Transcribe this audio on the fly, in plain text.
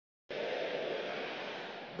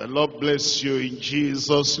The Lord bless you in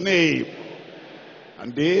Jesus' name.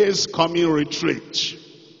 And this coming retreat,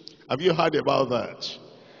 have you heard about that?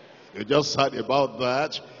 You just heard about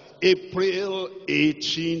that. April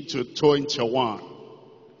 18 to 21.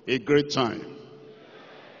 A great time.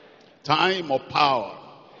 Time of power.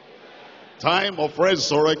 Time of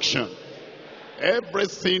resurrection.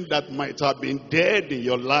 Everything that might have been dead in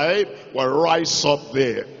your life will rise up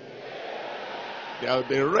there. There will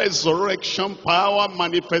be resurrection power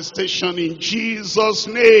manifestation in Jesus'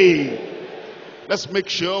 name. Let's make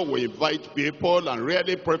sure we invite people and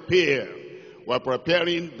really prepare. We're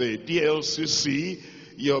preparing the DLCC.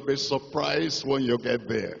 You'll be surprised when you get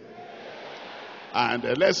there. And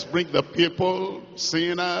let's bring the people,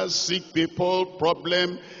 sinners, sick people,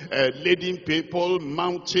 problem, leading people,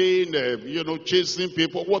 mountain, chasing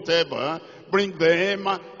people, whatever. Bring them,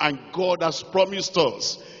 and God has promised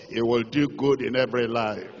us He will do good in every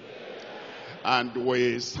life. And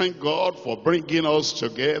we thank God for bringing us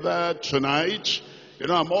together tonight.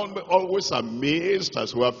 I'm always amazed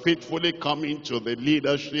as we are faithfully coming to the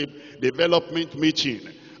leadership development meeting.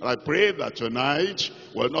 And I pray that tonight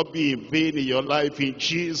will not be in vain in your life in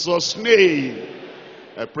Jesus' name.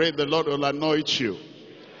 I pray the Lord will anoint you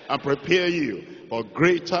and prepare you for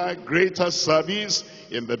greater service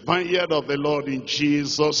in the vineyard of the Lord in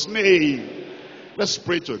Jesus' name. Let's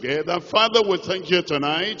pray together. Father, we thank you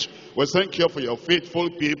tonight. We thank you for your faithful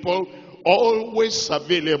people, always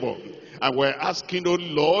available. And we're asking, oh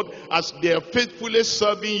Lord, as they are faithfully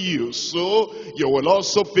serving you, so you will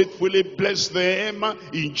also faithfully bless them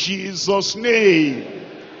in Jesus' name.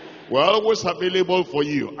 We're always available for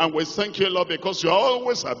you. And we thank you, Lord, because you're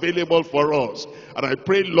always available for us. And I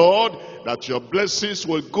pray, Lord, that your blessings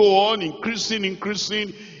will go on increasing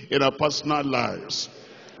in our personal lives,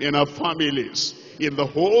 in our families, in the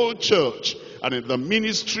whole church, and in the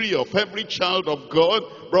ministry of every child of God,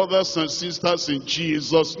 brothers and sisters, in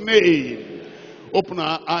Jesus' name. Open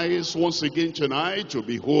our eyes once again tonight to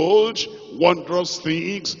behold wondrous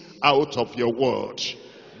things out of your word.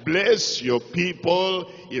 Bless your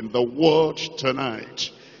people in the word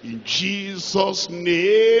tonight. In Jesus'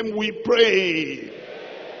 name we pray.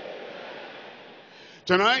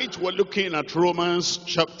 Tonight we're looking at Romans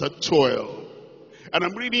chapter 12. And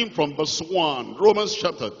I'm reading from verse 1. Romans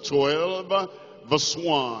chapter 12, verse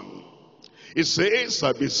 1. It says,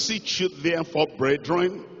 I beseech you therefore,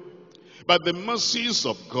 brethren, by the mercies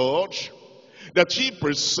of God, that ye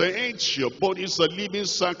present your bodies a living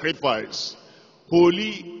sacrifice,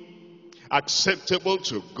 holy, acceptable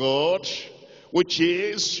to God, which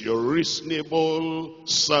is your reasonable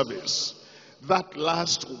service. That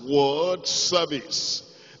last word,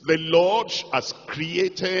 service, the Lord has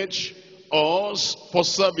created us for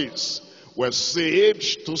service. We're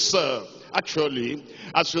saved to serve. Actually,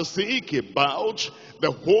 as you think about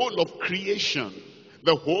the whole of creation,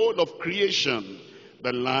 the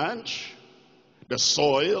land, the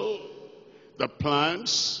soil, the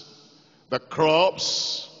plants, the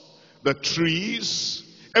crops, the trees,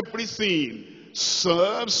 everything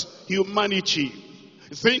serves humanity.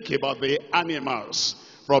 Think about the animals,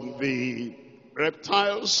 from the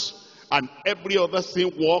reptiles and every other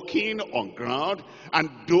thing walking on ground, and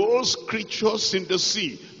those creatures in the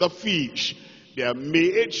sea, the fish. They are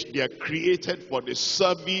created for the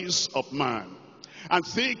service of man. And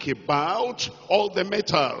think about all the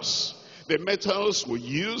metals we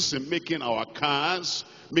use in making our cars,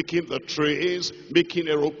 making the trains, making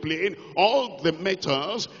aeroplane. All the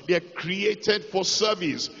metals, they are created for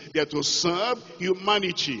service. They are to serve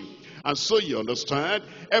humanity. And so you understand,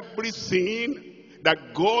 everything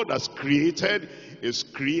that God has created is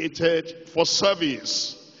created for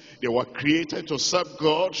service. They were created to serve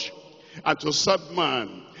God and to serve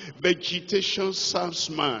man. Vegetation serves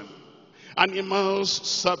man. Animals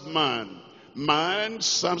serve man. Man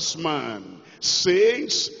serves man.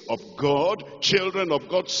 Saints of God, children of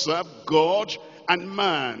God serve God and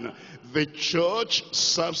man. The church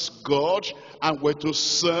serves God, and we're to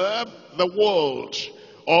serve the world.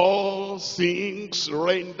 All things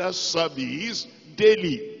render service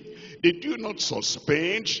daily. They do not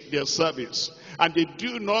suspend their service, and they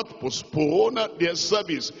do not postpone their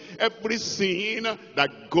service. Everything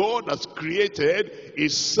that God has created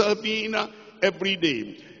is serving every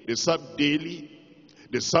day. They serve daily,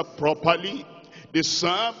 they serve properly, they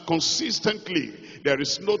serve consistently. There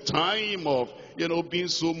is no time of being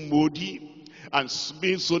so moody and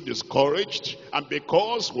being so discouraged, and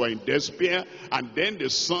because we're in despair, and then the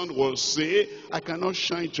sun will say, I cannot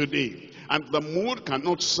shine today. And the moon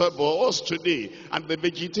cannot serve us today. And the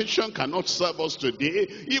vegetation cannot serve us today.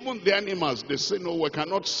 Even the animals, they say, no, we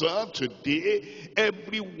cannot serve today.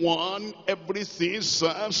 Everyone, everything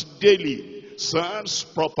serves daily, serves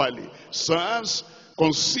properly, serves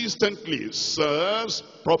consistently, serves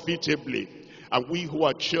profitably. And we who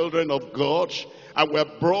are children of God, and were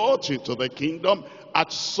brought into the kingdom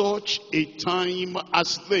at such a time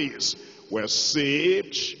as this, we're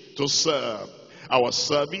saved to serve. Our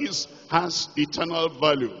service has eternal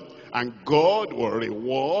value, and God will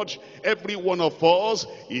reward every one of us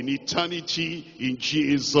in eternity in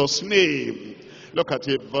Jesus' name. Look at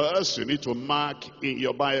a verse you need to mark in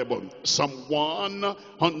your Bible. Psalm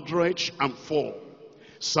 104.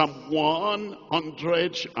 Psalm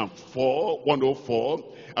 104.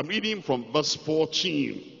 I'm reading from verse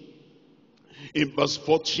 14. In verse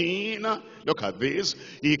 14, look at this.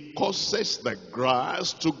 He causes the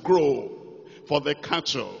grass to grow for the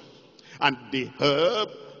cattle, and the herb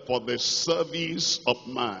for the service of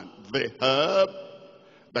man. The herb,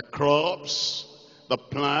 the crops, the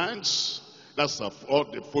plants, that's all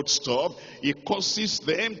the foodstuff. He causes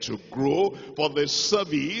them to grow for the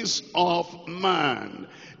service of man,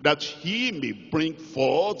 that he may bring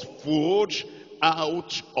forth food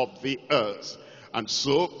out of the earth. And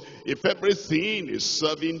so, if everything is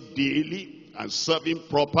serving daily and serving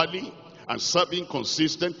properly and serving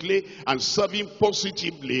consistently and serving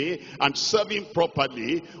positively and serving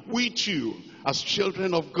properly, we too, as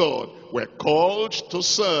children of God, we're called to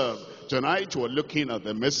serve. Tonight we're looking at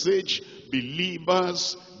the message,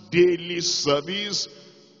 believers' daily service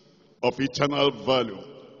of eternal value.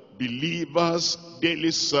 Believers'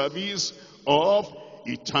 daily service of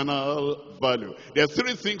eternal value. There are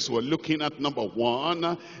three things we're looking at. Number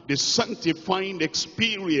one, the sanctifying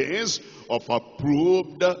experience of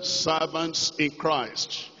approved servants in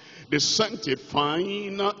Christ. The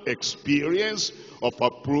sanctifying experience of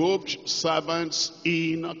approved servants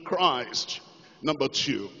in Christ. Number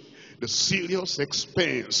two, the serious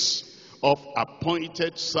expense of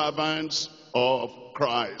appointed servants of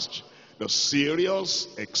Christ. The serious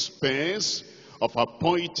expense of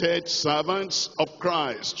appointed servants of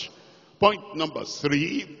Christ. Point number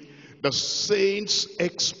three, the saints'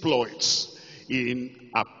 exploits in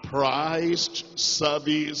apprised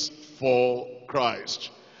service for Christ.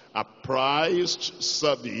 Apprised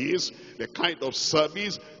service, the kind of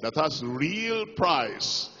service that has real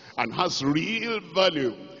price and has real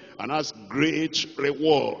value and has great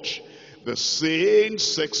reward. The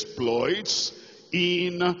saints' exploits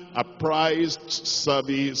in apprised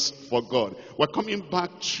service for God. We're coming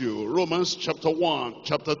back to Romans chapter 1,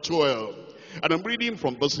 chapter 12. And I'm reading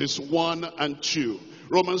from verses 1 and 2.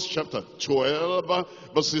 Romans chapter 12,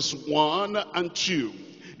 verses 1 and 2.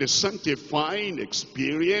 The sanctifying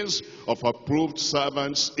experience of approved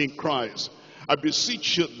servants in Christ. I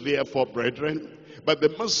beseech you therefore, brethren, by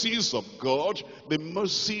the mercies of God, the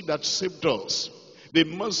mercy that saved us, the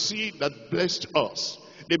mercy that blessed us,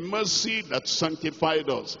 the mercy that sanctified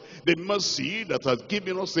us, the mercy that has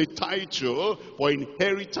given us a title for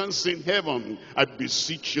inheritance in heaven. I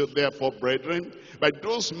beseech you therefore, brethren, by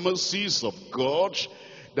those mercies of God,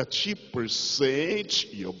 that ye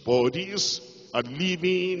present your bodies a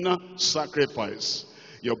living sacrifice.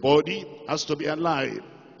 Your body has to be alive.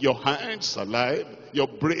 Your hands alive, your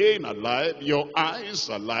brain alive, your eyes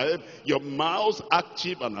alive, your mouth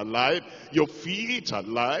active and alive, your feet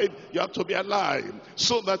alive. You have to be alive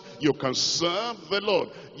so that you can serve the Lord.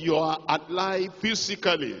 You are alive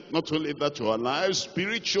physically. Not only that, you are alive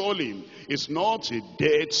spiritually. It's not a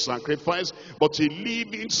dead sacrifice, but a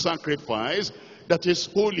living sacrifice that is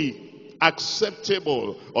holy,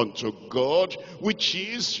 acceptable unto God, which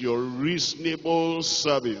is your reasonable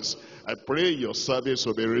service. I pray your service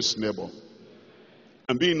will be reasonable.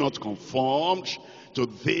 And be not conformed to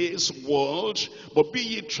this world, but be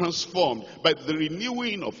ye transformed by the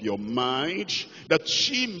renewing of your mind, that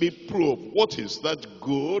ye may prove what is that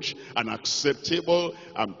good and acceptable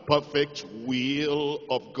and perfect will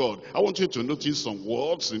of God. I want you to notice some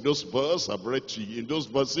words in those verses I've read to you, in those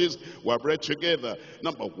verses we have read together.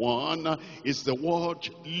 Number one is the word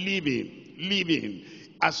living. Living.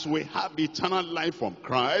 As we have eternal life from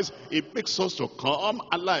Christ, it makes us to come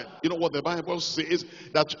alive. You know what the Bible says?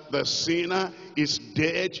 That the sinner is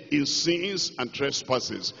dead in sins and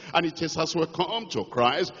trespasses. And it is as we come to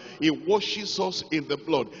Christ, he washes us in the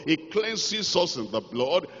blood. He cleanses us in the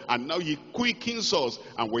blood. And now he quickens us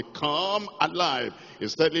and we come alive.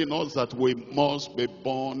 He's telling us that we must be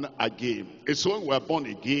born again. It's when we're born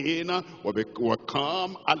again, we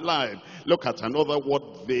come alive. Look at another word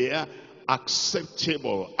there.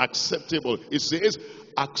 Acceptable. It says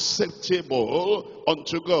acceptable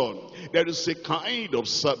unto God. There is a kind of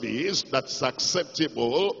service that's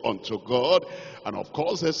acceptable unto God, and of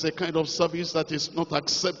course there's a kind of service that is not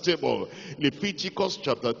acceptable. Leviticus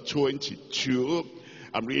chapter 22,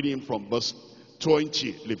 I'm reading from verse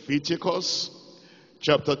 20. Leviticus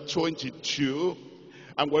chapter 22,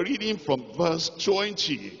 and we're reading from verse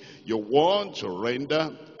 20. You want to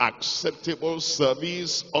render acceptable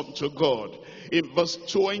service unto God. In verse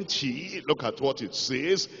 20, look at what it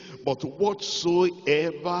says. But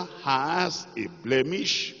whatsoever has a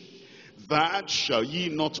blemish, that shall ye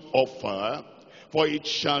not offer, for it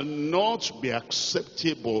shall not be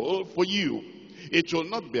acceptable for you. It will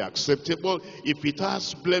not be acceptable if it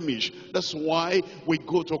has blemish. That's why we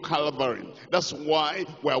go to Calvary. That's why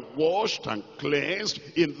we are washed and cleansed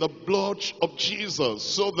in the blood of Jesus,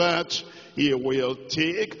 so that he will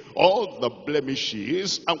take all the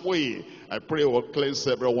blemishes away. I pray he will cleanse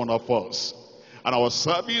every one of us, and our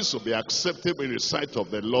service will be acceptable in the sight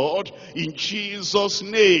of the Lord, in Jesus'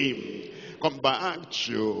 name. Come back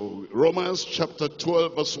to Romans chapter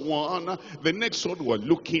 12 verse 1. The next one we're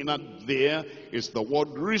looking at there is the word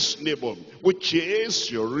reasonable, which is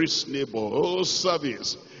your reasonable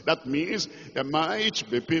service. That means there might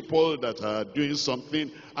be people that are doing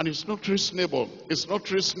something and it's not reasonable. It's not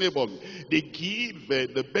reasonable. They give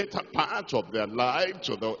the better part of their life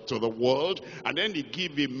to the world, and then they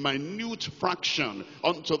give a minute fraction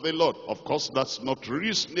unto the Lord. Of course, that's not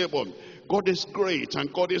reasonable. God is great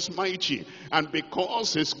and God is mighty, and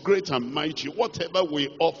because he's great and mighty, whatever we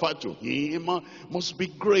offer to him must be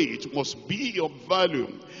great, must be of value.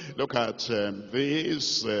 Look at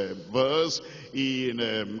this verse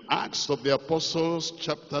in Acts of the Apostles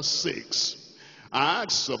chapter 6.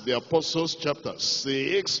 Acts of the Apostles chapter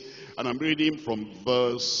 6, and I'm reading from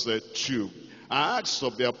verse 2. Acts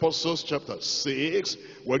of the Apostles chapter 6,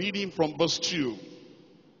 we're reading from verse 2.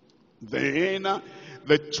 Then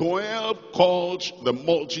the 12 called the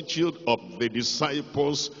multitude of the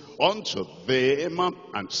disciples unto them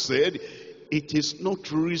and said, it is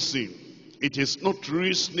not reason, it is not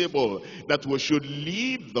reasonable that we should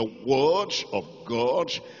leave the word of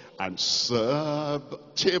God and serve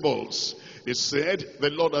tables. They said, the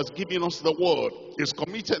Lord has given us the word. He's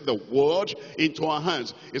committed the word into our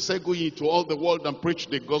hands. He said, go into all the world and preach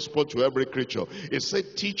the gospel to every creature. He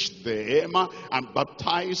said, teach them and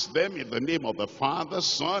baptize them in the name of the Father,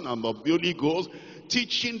 Son, and of the Holy Ghost,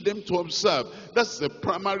 teaching them to observe. That's the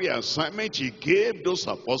primary assignment he gave those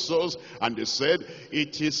apostles. And they said,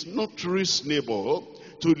 it is not reasonable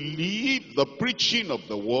to leave the preaching of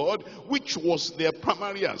the word, which was their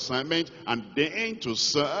primary assignment, and then to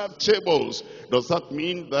serve tables. Does that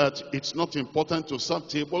mean that it's not important to serve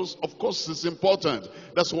tables? Of course it's important.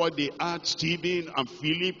 That's why they had Stephen and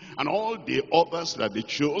Philip and all the others that they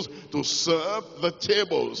chose to serve the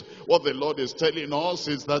tables. What the Lord is telling us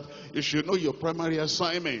is that you should know your primary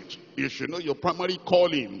assignment. You should know your primary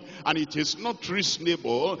calling, and it is not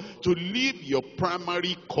reasonable to leave your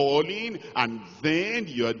primary calling and then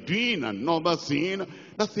you are doing another thing.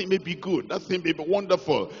 That thing may be good, that thing may be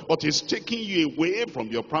wonderful, but it's taking you away from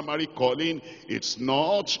your primary calling. It's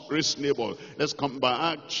not reasonable. Let's come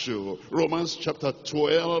back to Romans chapter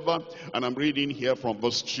 12, and I'm reading here from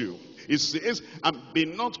verse 2. It says, and be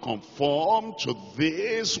not conformed to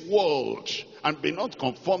this world. And be not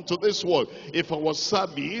conformed to this world. If our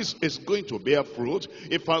service is going to bear fruit,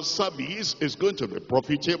 if our service is going to be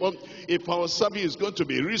profitable, if our service is going to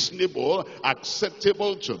be reasonable,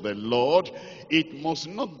 acceptable to the Lord, it must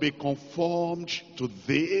not be conformed to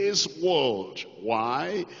this world.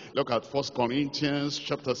 Why? Look at 1 Corinthians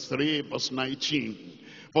chapter 3 verse 19.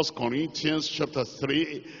 1 Corinthians chapter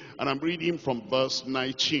 3, and I'm reading from verse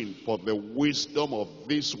 19. For the wisdom of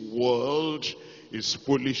this world is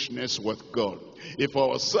foolishness with God. If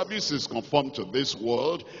our service is conformed to this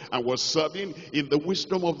world, and we're serving in the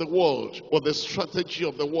wisdom of the world, or the strategy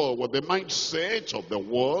of the world, or the mindset of the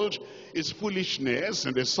world, is foolishness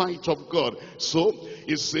in the sight of God. So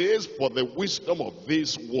it says, for the wisdom of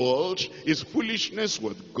this world is foolishness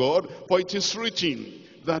with God, for it is written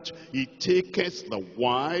that he taketh the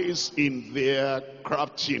wise in their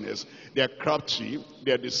craftiness. They are crafty,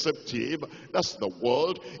 they are deceptive. That's the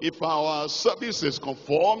world. If our service is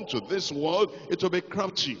conformed to this world, it will be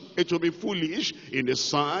crafty, it will be foolish in the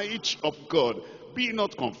sight of God. Be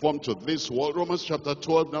not conformed to this world. Romans chapter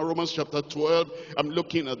 12. Now Romans chapter 12, I'm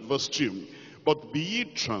looking at verse 2. but be ye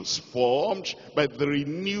transformed by the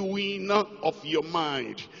renewing of your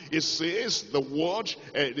mind. It says the word,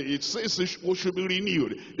 it says we should be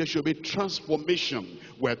renewed. There should be transformation.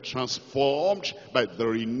 We're transformed by the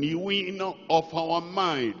renewing of our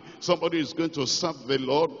mind. Somebody is going to serve the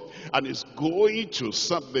Lord, and is going to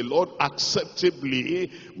serve the Lord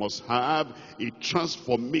acceptably, must have a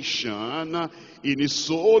transformation in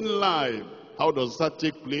his own life. How does that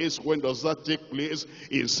take place? When does that take place?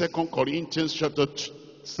 In 2 Corinthians chapter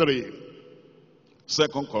 3. 2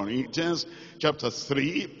 Corinthians chapter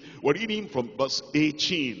 3, we're reading from verse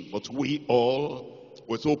 18. But we all,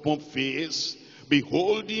 with open face,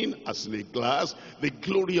 beholding as in a glass the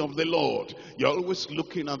glory of the Lord. You're always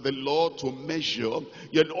looking at the Lord to measure.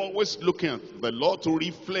 You're always looking at the Lord to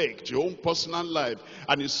reflect your own personal life.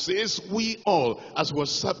 And it says we all, as we're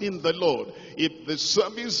serving the Lord, if the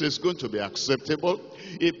service is going to be acceptable,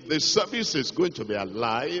 if the service is going to be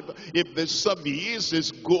alive, if the service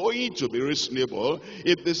is going to be reasonable,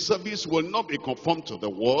 if the service will not be conformed to the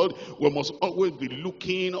world, we must always be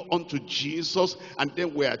looking unto Jesus, and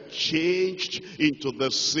then we are changed into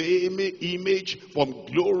the same image from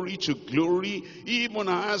glory to glory, even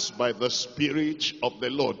as by the Spirit of the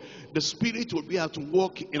Lord. The Spirit will be at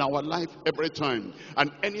work in our life every time. And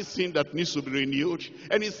anything that needs to be renewed,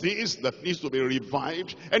 anything that needs to be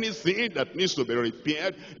revived, anything that needs to be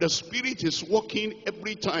repaired, the Spirit is working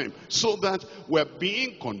every time, so that we're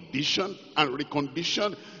being conditioned and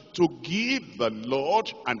reconditioned to give the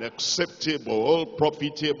Lord an acceptable,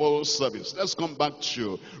 profitable service. Let's come back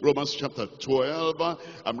to Romans chapter 12.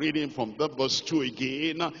 I'm reading from that verse 2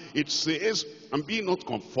 again. It says, and be not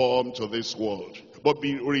conformed to this world, but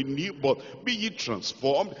be renewed, but be ye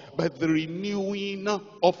transformed by the renewing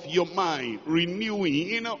of your mind.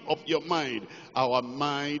 Renewing of your mind. Our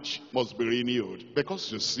mind must be renewed,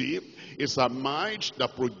 because you see, it's a mind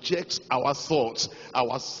that projects our thoughts.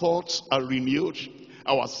 Our thoughts are renewed.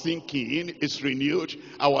 Our thinking is renewed.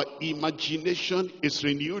 Our imagination is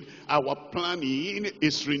renewed. Our planning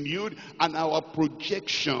is renewed. And our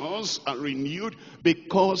projections are renewed,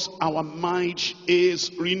 because our mind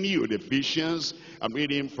is renewed. Ephesians, I'm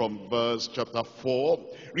reading from verse chapter 4,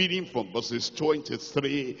 reading from verses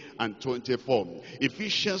 23 and 24.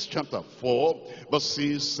 Ephesians chapter 4,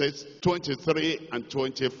 verses 23 and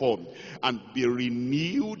 24. And be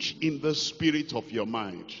renewed in the spirit of your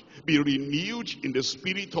mind. Be renewed in the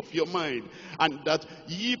spirit of your mind, and that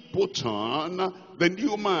ye put on the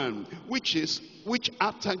new man, which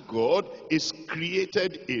after God is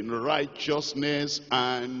created in righteousness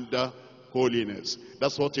and holiness.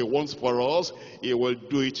 That's what he wants for us. He will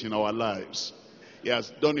do it in our lives. He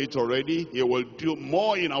has done it already. He will do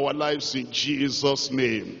more in our lives in Jesus'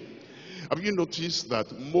 name. Have you noticed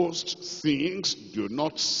that most things do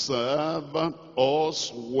not serve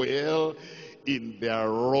us well in their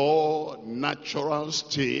raw, natural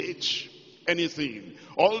state? Anything.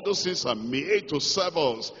 All those things are made to serve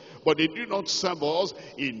us, but they do not serve us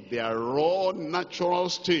in their raw, natural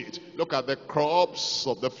state. Look at the crops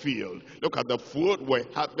of the field. Look at the food we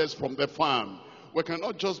harvest from the farm. We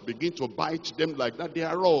cannot just begin to bite them like that. They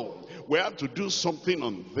are raw. We have to do something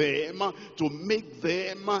on them to make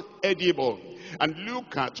them edible. And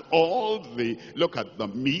look at the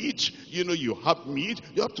meat. You know, you have meat.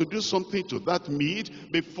 You have to do something to that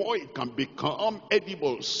meat before it can become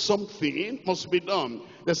edible. Something must be done.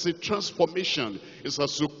 There's a transformation. It's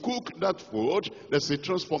as you cook that food, there's a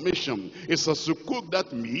transformation. It's as you cook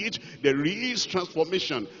that meat, there is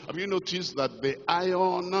transformation. Have you noticed that the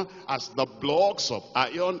iron, as the blocks of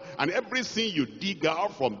iron, and everything you dig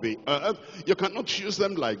out from the earth, you cannot use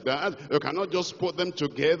them like that. You cannot just put them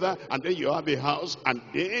together and then you have a house and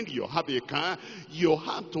then you have a car. You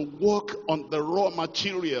have to work on the raw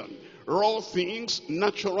material. Raw things,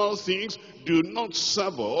 natural things do not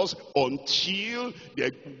serve us until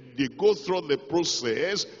they go through the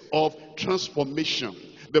process of transformation,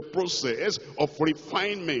 the process of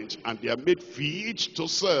refinement, and they are made fit to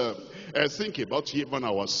serve. Think about even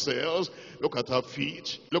ourselves. Look at our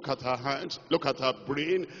feet, look at our hands, look at our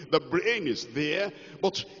brain. The brain is there,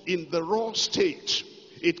 but in the raw state.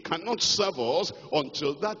 It cannot serve us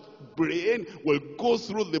until that brain will go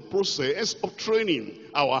through the process of training.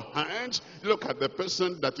 Our hands, look at the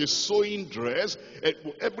person that is sewing dress.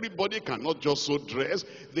 Everybody cannot just sew dress.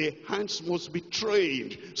 The hands must be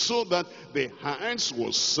trained so that the hands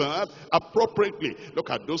will serve appropriately.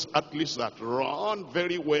 Look at those athletes that run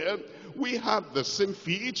very well. We have the same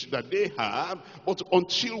feet that they have, but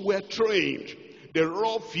until we're trained, the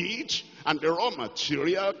raw feet and the raw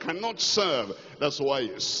material cannot serve. That's why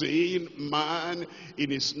he's saying man in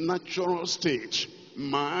his natural state,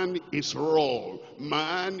 man is raw.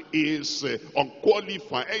 Man is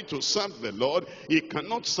unqualified to serve the Lord. He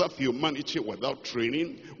cannot serve humanity without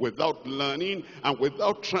training, without learning, and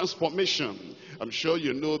without transformation. I'm sure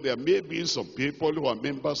you know there may be some people who are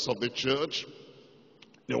members of the church.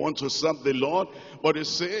 They want to serve the Lord, but they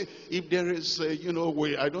say, if there is,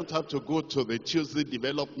 I don't have to go to the Tuesday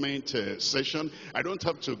development session. I don't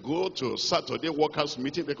have to go to Saturday workers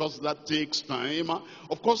meeting because that takes time.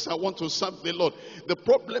 Of course, I want to serve the Lord. The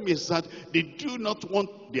problem is that they do not want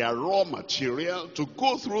their raw material to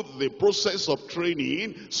go through the process of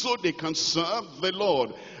training so they can serve the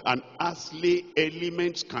Lord. And earthly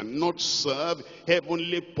elements cannot serve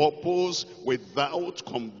heavenly purpose without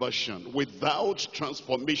conversion, without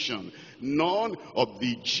transformation. None of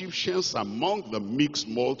the Egyptians among the mixed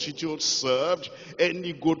multitude served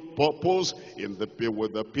any good purpose with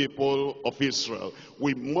the people of Israel.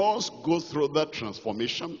 We must go through that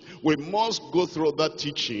transformation. We must go through that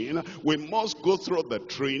teaching. We must go through the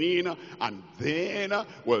training, and then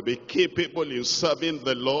we'll be capable in serving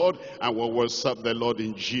the Lord, and we will serve the Lord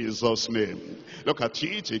in Jesus' name. Look at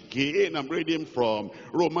it again. I'm reading from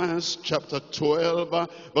Romans chapter 12,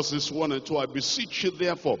 verses 1 and 2. I beseech you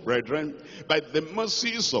therefore, brethren, by the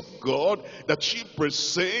mercies of God, that ye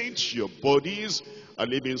present your bodies a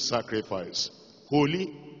living sacrifice,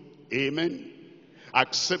 holy, amen,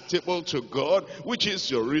 acceptable to God, which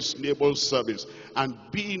is your reasonable service. And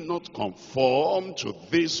be not conformed to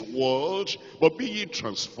this world, but be ye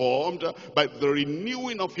transformed by the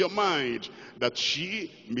renewing of your mind, that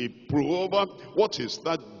ye may prove what is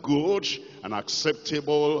that good and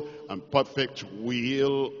acceptable and perfect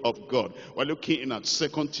will of God. We're looking at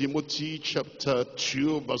 2 Timothy chapter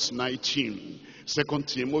 2 verse 19. 2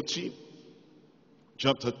 Timothy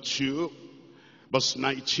chapter 2 verse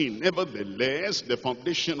 19. Nevertheless, the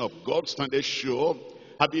foundation of God standeth sure,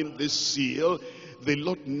 having this seal, the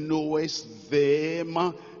Lord knoweth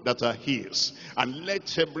them that are his. And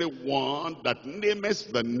let everyone that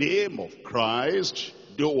nameth the name of Christ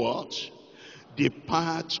do what?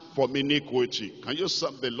 Depart from iniquity. Can you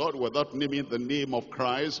serve the Lord without naming the name of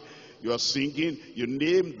Christ? You are singing, you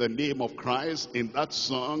name the name of Christ in that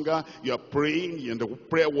song. You are praying in the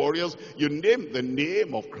prayer warriors, you name the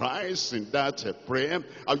name of Christ in that prayer.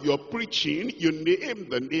 You are preaching, you name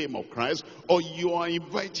the name of Christ. Or you are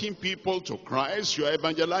inviting people to Christ, you are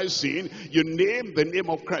evangelizing, you name the name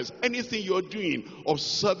of Christ. Anything you are doing of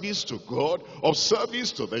service to God, of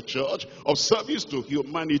service to the church, of service to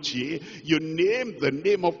humanity, you name the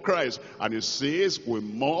name of Christ. And it says we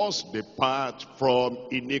must depart from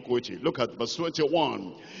iniquity. Look at verse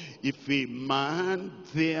 21. If a man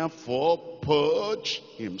therefore purge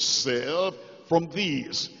himself from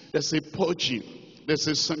these, there's a purging, there's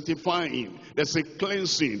a sanctifying, there's a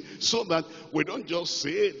cleansing, so that we don't just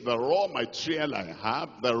say the raw material I have,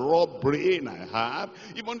 the raw brain I have.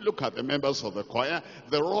 Even look at the members of the choir,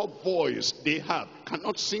 the raw voice they have,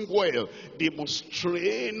 cannot sing well. They must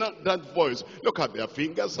train that voice. Look at their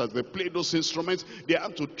fingers as they play those instruments. They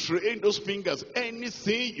have to train those fingers.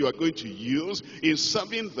 Anything you are going to use in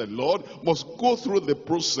serving the Lord must go through the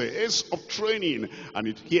process of training. And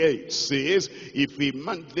here it says, if a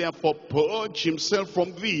man therefore purge himself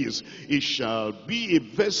from these, he shall be a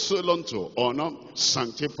vessel unto honor,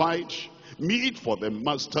 sanctified, meet for the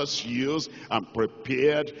master's use, and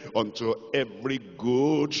prepared unto every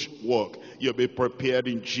good work. You'll be prepared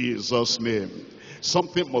in Jesus' name.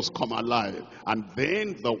 Something must come alive, and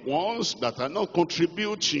then the ones that are not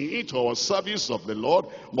contributing to our service of the Lord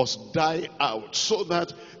must die out, so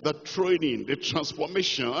that the training, the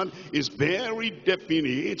transformation is very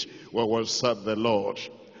definite where we'll serve the Lord.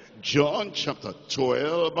 John chapter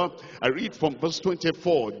 12, I read from verse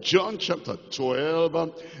 24. John chapter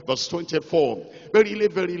 12, verse 24. Verily,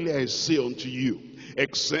 verily, I say unto you,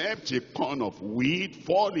 except a corn of wheat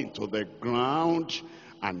fall into the ground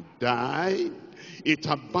and die, it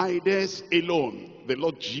abideth alone. The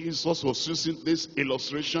Lord Jesus was using this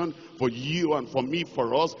illustration for you and for me,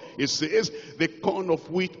 for us. It says the corn of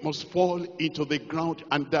wheat must fall into the ground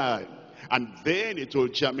and die, and then it will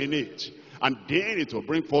germinate, and then it will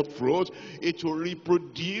bring forth fruit. It will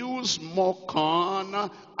reproduce more corn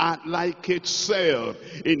like itself.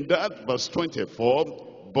 In that verse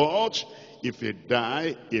 24, but if it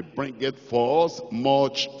die, it bringeth forth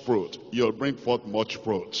much fruit. You'll bring forth much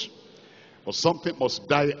fruit. But something must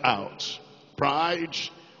die out. Pride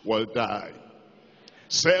will die.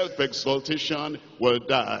 Self-exaltation will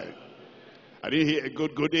die. I didn't hear a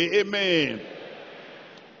good amen.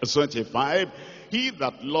 Verse 25. He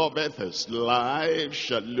that loveth his life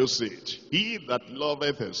shall lose it. He that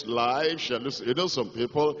loveth his life shall lose it. You know, some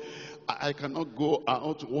people, I cannot go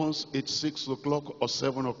out once it's 6 o'clock or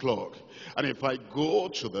 7 o'clock. And if I go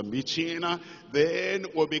to the meeting, then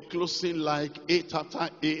we'll be closing like 8 after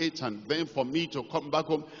 8. And then for me to come back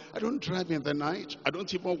home, I don't drive in the night. I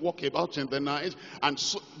don't even walk about in the night. And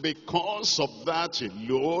so because of that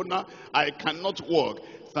alone, I cannot walk.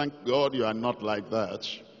 Thank God you are not like that.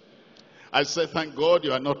 I say, thank God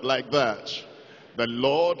you are not like that. The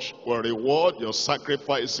Lord will reward your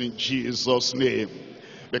sacrifice in Jesus' name.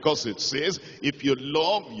 Because it says, if you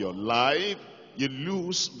love your life, you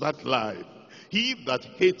lose that life. He that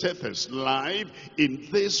hateth his life in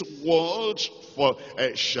this world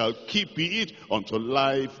shall keep it unto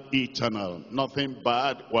life eternal. Nothing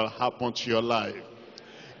bad will happen to your life.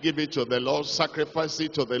 Give it to the Lord, sacrifice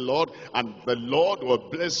it to the Lord, and the Lord will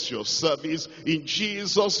bless your service in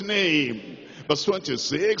Jesus' name. Verse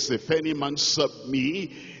 26, if any man serve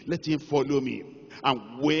me, let him follow me.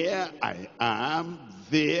 And where I am,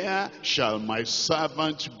 there shall my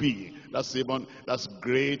servant be. That's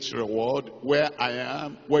great reward. Where I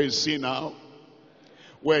am, where is he now?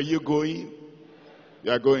 Where are you going?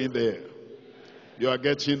 You are going there. You are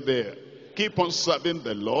getting there. Keep on serving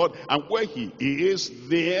the Lord, and where he is,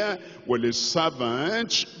 there will his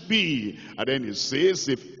servant be. And then he says,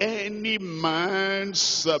 if any man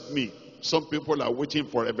serve me. Some people are waiting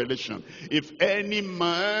for revelation. If any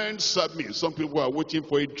man serve me. Some people are waiting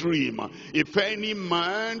for a dream. If any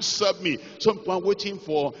man serve me. Some people are waiting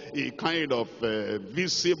for a kind of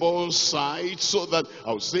visible sight, so that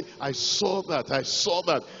I'll say, I saw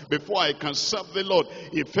that before I can serve the Lord.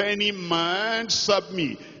 If any man serve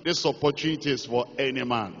me. This opportunity is for any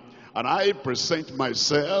man. And I present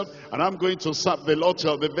myself, and I'm going to serve the Lord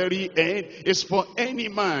till the very end. It's for any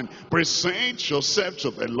man. Present yourself to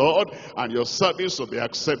the Lord, and your service will be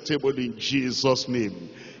acceptable in Jesus' name.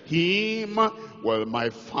 Him will my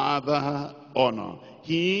Father honor.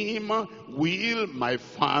 Him will my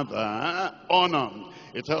Father honor.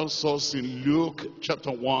 It tells us in Luke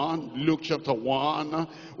chapter 1,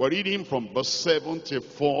 we're reading from verse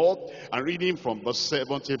 74 and reading from verse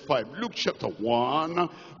 75. Luke chapter 1,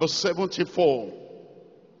 verse 74.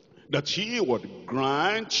 That he would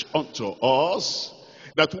grant unto us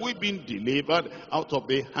that we being delivered out of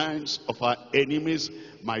the hands of our enemies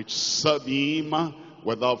might serve him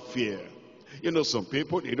without fear. You know, some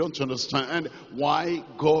people, they don't understand why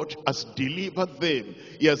God has delivered them.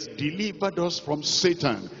 He has delivered us from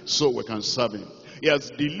Satan so we can serve him. He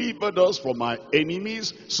has delivered us from our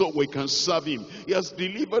enemies so we can serve him. He has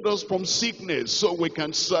delivered us from sickness so we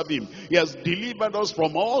can serve him. He has delivered us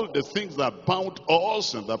from all the things that bound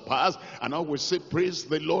us in the past. And now we say, praise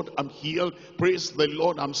the Lord, I'm healed. Praise the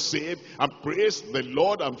Lord, I'm saved. And praise the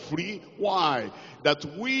Lord, I'm free. Why? That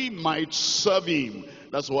we might serve him.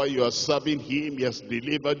 That's why you are serving him. He has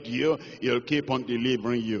delivered you. He'll keep on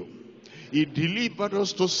delivering you. He delivered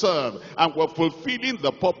us to serve, and we're fulfilling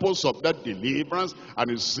the purpose of that deliverance.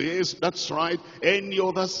 And it says, that's right, any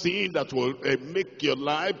other sin that will make your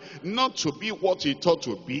life not to be what it ought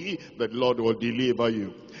to be, the Lord will deliver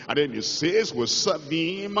you. And then it says, we'll serve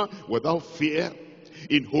him without fear,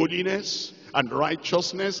 in holiness and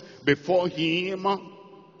righteousness before him.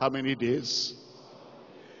 How many days?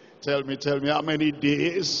 Tell me, how many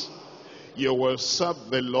days? You will serve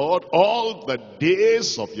the Lord all the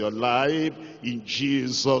days of your life in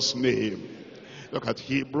Jesus' name. Look at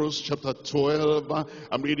Hebrews chapter 12.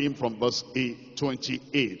 I'm reading from verse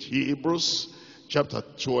 28. Hebrews chapter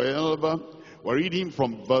 12. We're reading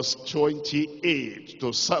from verse 28.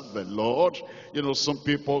 To serve the Lord. You know, some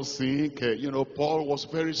people think, Paul was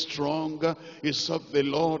very strong. He served the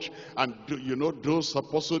Lord. And, those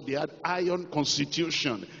apostles, they had iron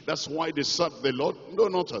constitution. That's why they served the Lord. No,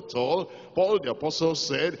 not at all. Paul the apostle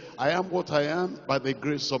said, I am what I am by the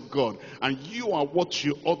grace of God. And you are what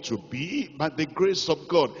you ought to be by the grace of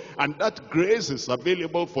God. And that grace is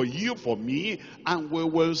available for you, for me. And we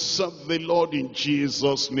will serve the Lord in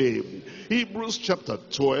Jesus' name. Hebrews chapter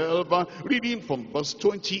 12, reading from verse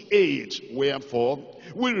 28. Wherefore,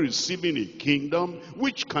 we receiving a kingdom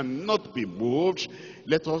which cannot be moved,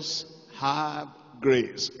 let us have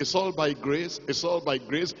grace. It's all by grace. It's all by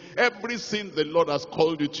grace. Everything the Lord has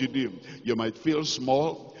called you to do. You might feel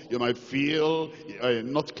small. You might feel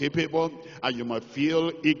not capable. And you might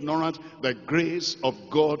feel ignorant. The grace of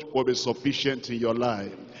God will be sufficient in your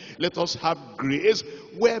life. Let us have grace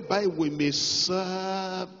whereby we may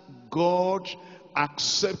serve God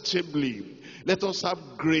acceptably. Let us have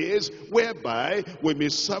grace whereby we may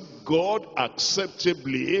serve God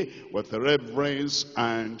acceptably with reverence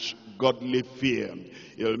and godly fear.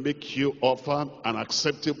 It'll make you offer an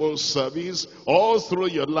acceptable service all through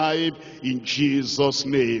your life in Jesus'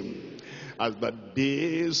 name. as the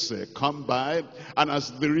days come by, and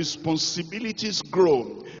as the responsibilities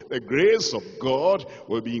grow, the grace of God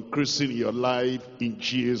will be increasing in your life in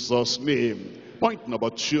Jesus' name. Point number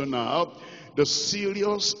 2 now, the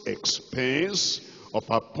serious expense of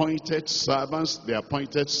appointed servants, the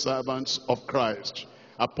appointed servants of Christ.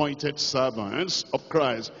 Appointed servants of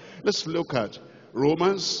Christ. Let's look at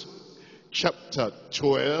Romans chapter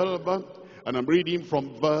 12, and I'm reading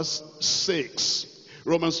from verse 6.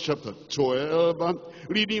 Romans chapter 12,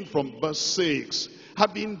 reading from verse 6.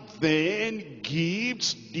 Having then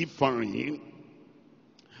gifts differing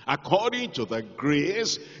according to the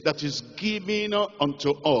grace that is given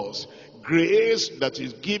unto us. Grace that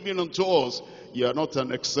is given unto us. You are not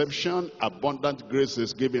an exception. Abundant grace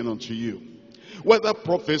is given unto you. Whether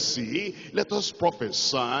prophecy, let us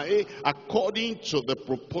prophesy according to the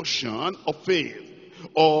proportion of faith.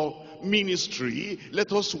 Or ministry,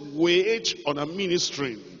 let us wait on a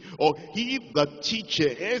ministry. Or he that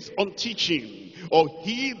teacheth on teaching. Or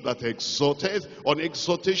he that exhorteth on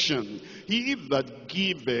exhortation. He that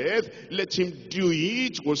giveth, let him do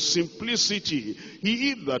it with simplicity.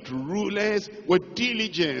 He that ruleth with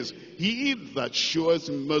diligence. He that showeth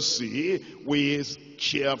mercy with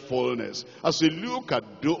cheerfulness. As we look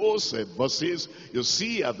at those verses, you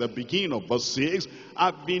see at the beginning of verse 6,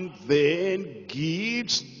 having then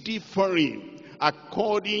gifts differing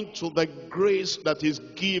according to the grace that is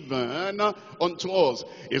given unto us.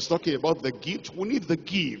 It's talking about the gift. We need the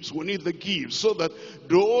gifts. We need the gifts so that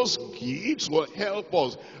those gifts will help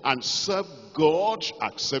us and serve God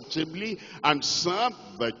acceptably, and serve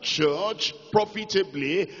the church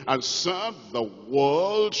profitably, and serve the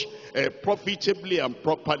world profitably and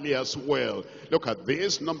properly as well. Look at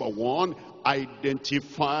this. Number 1,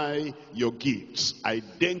 identify your gifts.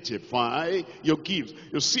 Identify your gifts.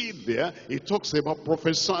 You see there, it talks about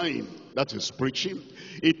prophesying. That is preaching.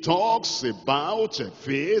 It talks about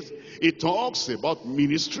faith. It talks about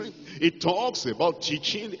ministry. It talks about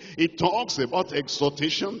teaching. It talks about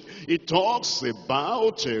exhortation. It talks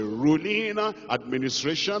about ruling,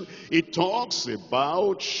 administration. It talks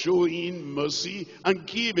about showing mercy and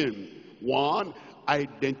giving. 1,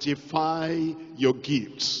 identify your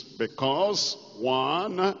gifts, because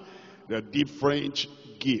 1, there are different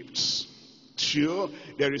gifts. 2,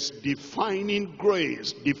 there is defining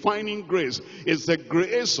grace. Defining grace is the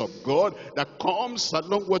grace of God that comes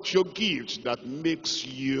along with your gifts, that makes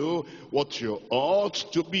you what you ought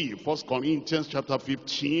to be. 1 Corinthians chapter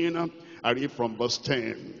 15, I read from verse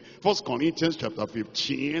 10. 1 Corinthians chapter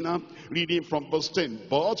 15, reading from verse 10.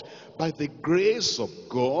 But by the grace of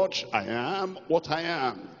God, I am what I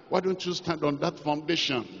am. Why don't you stand on that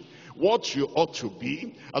foundation? What you ought to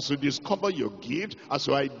be, as you discover your gift, as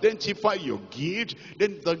you identify your gift,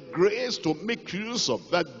 then the grace to make use of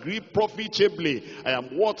that gift profitably. I am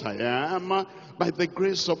what I am by the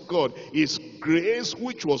grace of God. His grace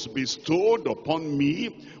which was bestowed upon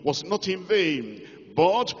me was not in vain,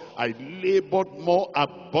 but I labored more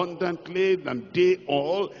abundantly than they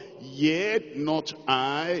all, yet not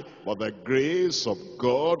I, but the grace of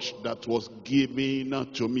God that was given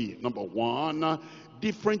to me. Number 1,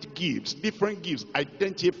 different gifts.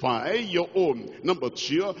 Identify your own. Number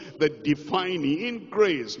 2, the defining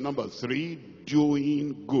grace. Number 3,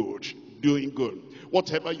 doing good.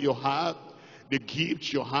 Whatever you have, the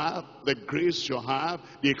gift you have, the grace you have,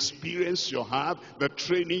 the experience you have, the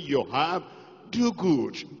training you have, do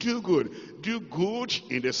good. Do good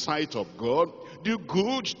in the sight of God. Do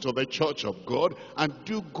good to the church of God, and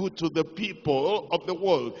do good to the people of the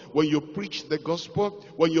world. When you preach the gospel,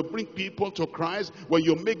 when you bring people to Christ, when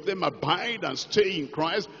you make them abide and stay in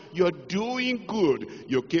Christ, you're doing good.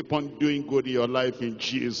 You keep on doing good in your life in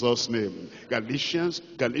Jesus' name. Galatians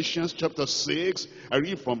chapter 6, I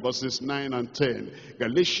read from verses 9 and 10.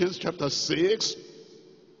 Galatians chapter 6,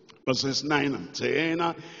 verses 9 and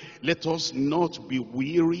 10. Let us not be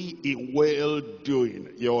weary in well-doing.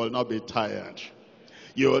 You will not be tired.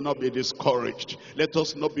 You will not be discouraged. Let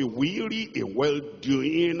us not be weary in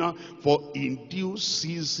well-doing, for in due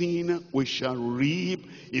season we shall reap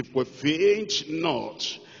if we faint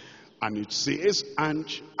not. And it says, and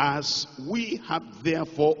as we have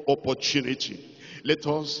therefore opportunity, let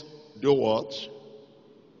us do what?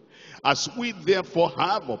 As we therefore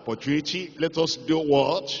have opportunity, let us do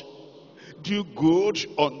what? Do good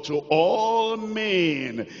unto all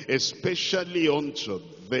men, especially unto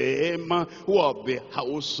them who are the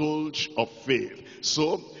household of faith.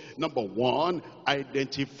 So, number 1,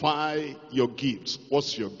 identify your gifts.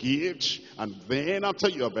 What's your gift? And then after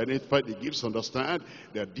you have identified the gifts, understand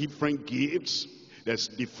there are different gifts. There's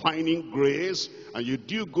defining grace, and you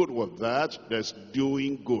do good with that. There's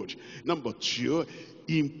doing good. Number 2,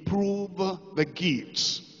 improve the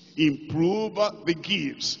gifts. Improve the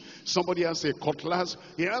gifts. Somebody has a cutlass,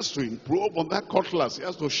 he has to improve on that cutlass. He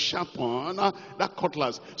has to sharpen that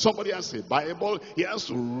cutlass. Somebody has a Bible, he has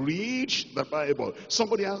to read the Bible.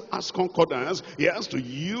 Somebody has concordance, he has to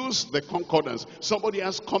use the concordance. Somebody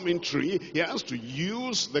has commentary, he has to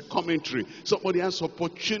use the commentary. Somebody has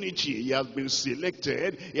opportunity, he has been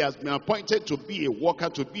selected, he has been appointed to be a worker,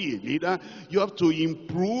 to be a leader. You have to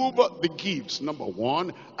improve the gifts. Number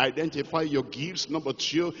one, identify your gifts. Number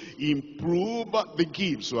two, improve the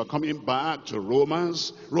gifts. We are coming back to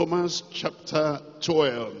Romans chapter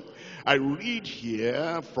 12. I read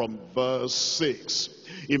here from verse 6.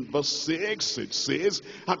 In verse 6 it says,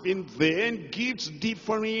 having then gifts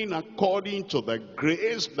differing according to the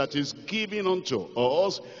grace that is given unto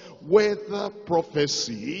us, whether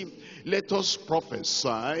prophecy, let us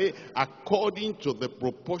prophesy according to the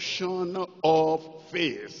proportion of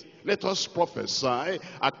faith. Let us prophesy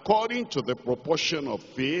according to the proportion of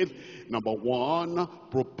faith. Number one,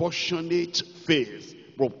 proportionate faith.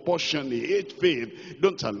 Proportionate faith.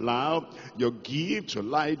 Don't allow your gift to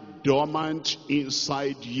lie dormant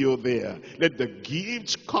inside you there. Let the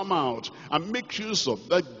gift come out and make use of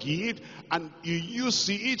that gift, and you use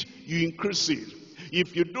it, you increase it.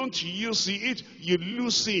 If you don't use it, you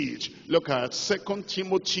lose it. Look at 2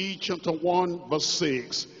 Timothy chapter 1 verse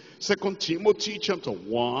 6. 2 Timothy chapter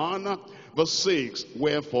 1 verse 6.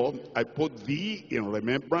 Wherefore I put thee in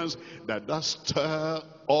remembrance that thou stir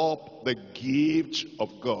up the gift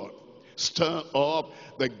of God. Stir up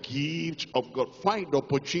the gift of God. Find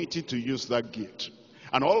opportunity to use that gift.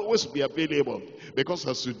 And always be available. Because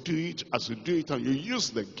as you do it and you use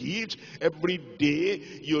the gift, every day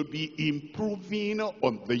you'll be improving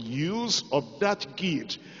on the use of that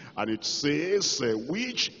gift. And it says,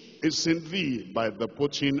 which is in thee by the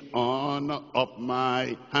putting on of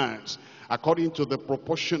my hands. According to the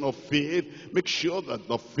proportion of faith, make sure that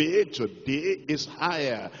the faith today is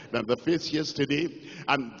higher than the faith yesterday,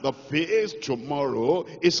 and the faith tomorrow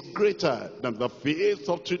is greater than the faith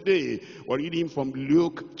of today. We're reading from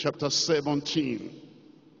Luke chapter 17.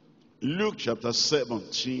 Luke chapter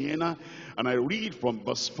 17, and I read from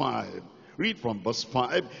verse 5. Read from verse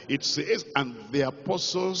 5. It says, and the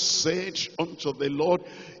apostles said unto the Lord,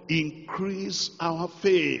 increase our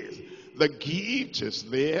faith. The gift is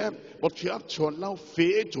there, but you have to allow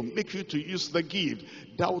faith to make you to use the gift.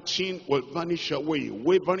 Doubting will vanish away.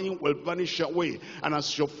 Wavering will vanish away. And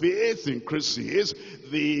as your faith increases,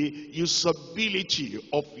 the usability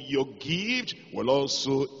of your gift will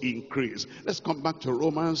also increase. Let's come back to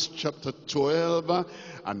Romans chapter 12.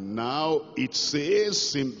 And now it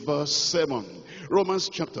says in verse 7. Romans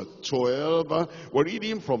chapter 12, we're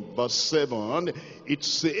reading from verse 7. It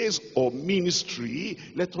says, or ministry,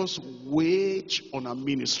 let us wait on our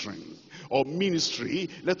ministry. Or ministry,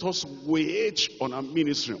 let us wait on our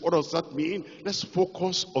ministry. What does that mean? Let's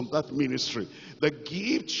focus on that ministry. The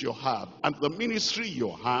gift you have and the ministry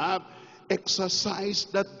you have, exercise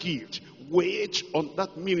that gift. Wait on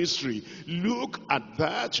that ministry. Look at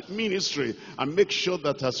that ministry and make sure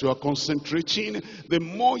that as you are concentrating, the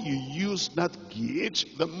more you use that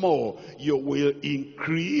gift, the more you will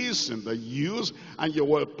increase in the use, and you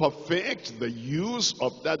will perfect the use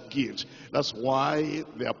of that gift. That's why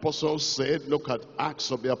the apostles said, look at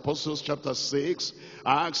Acts of the Apostles chapter 6.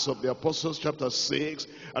 Acts of the Apostles chapter 6,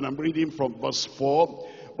 and I'm reading from verse 4.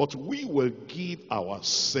 But we will give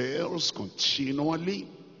ourselves continually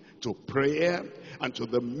to prayer and to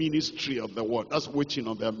the ministry of the word. That's waiting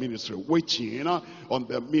on their ministry. Waiting on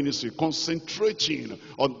their ministry. Concentrating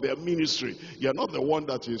on their ministry. You're not the one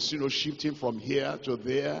that is, shifting from here to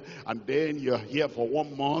there, and then you're here for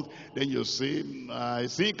 1 month. Then you say, I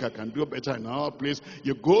think I can do better in another place.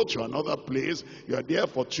 You go to another place. You're there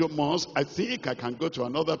for 2 months. I think I can go to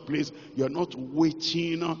another place. You're not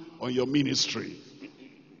waiting on your ministry.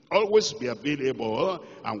 Always be available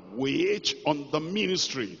and wait on the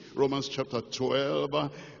ministry. Romans chapter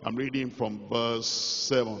 12, I'm reading from verse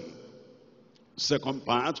 7. Second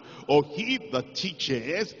part, or he that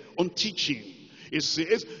teacheth on teaching. It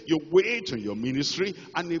says you wait on your ministry,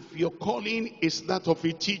 and if your calling is that of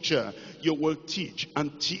a teacher, you will teach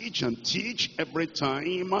and teach and teach every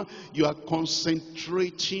time you are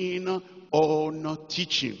concentrating on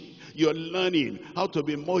teaching. You're learning how to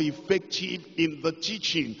be more effective in the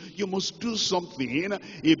teaching. You must do something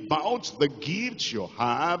about the gifts you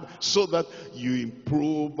have so that you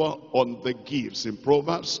improve on the gifts. In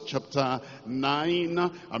Proverbs chapter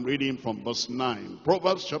 9, I'm reading from verse 9.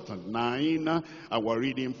 Proverbs chapter 9, and we're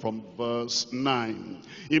reading from verse 9.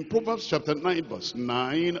 In Proverbs chapter 9, verse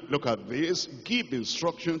 9, look at this. Give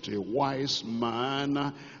instruction to a wise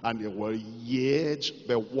man, and he will yet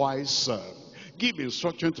be wiser. Give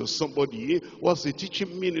instruction to somebody who has a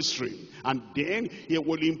teaching ministry, and then he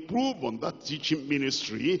will improve on that teaching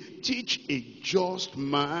ministry. Teach a just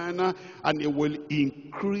man, and he will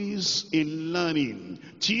increase in learning.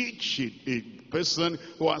 Teach a person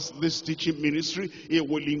who has this teaching ministry, it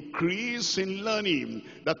will increase in learning.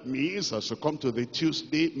 That means as you come to the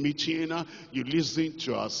Tuesday meeting, you listen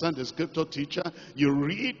to our Sunday scripture teacher, you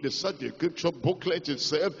read the Sunday scripture booklet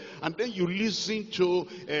itself, and then you listen to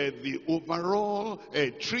the overall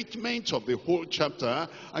treatment of the whole chapter,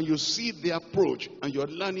 and you see the approach, and you're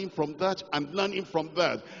learning from that and learning from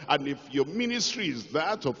that. And if your ministry is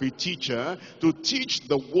that of a teacher to teach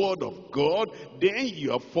the word of God, then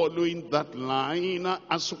you are following that line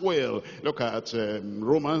as well. Look at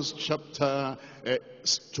Romans chapter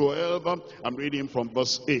 12. I'm reading from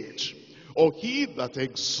verse 8. Or he that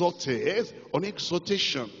exhorteth on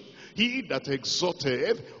exhortation. He that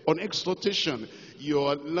exhorteth on exhortation. You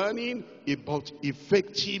are learning about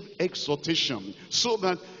effective exhortation, so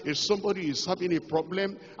that if somebody is having a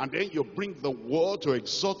problem and then you bring the word to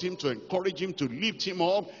exhort him, to encourage him, to lift him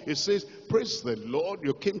up, it says, praise the Lord,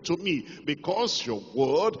 you came to me because your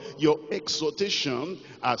word, your exhortation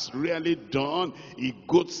has really done a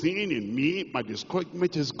good thing in me. My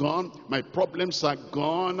discouragement is gone, my problems are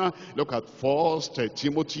gone. Look at 1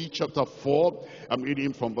 Timothy chapter 4. I'm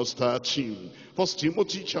reading from verse 13. 1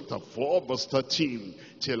 Timothy chapter 4 verse 13.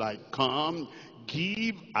 Till I come,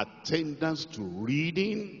 give attendance to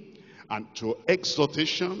reading and to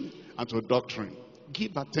exhortation and to doctrine.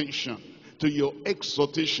 Give attention to your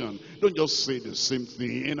exhortation. Don't just say the same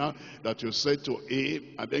thing that you said to A,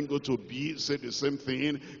 and then go to B, say the same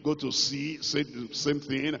thing, go to C, say the same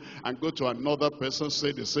thing, and go to another person,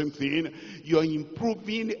 say the same thing. You're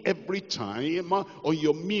improving every time on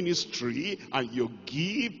your ministry and your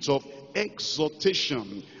gift of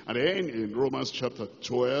exhortation. And then in Romans chapter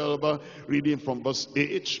 12, reading from verse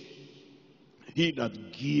 8, he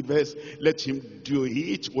that giveth, let him do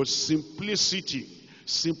it with simplicity.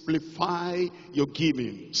 Simplify your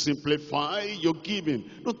giving. Simplify your giving.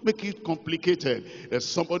 Don't make it complicated. There's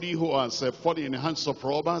somebody who has fallen in the hands of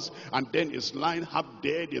robbers and then is lying half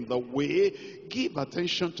dead in the way. Give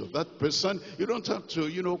attention to that person. You don't have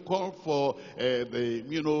to, call for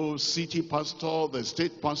the, city pastor, the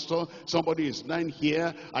state pastor. Somebody is lying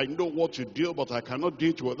here. I know what to do, but I cannot do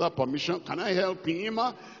it without permission. Can I help him?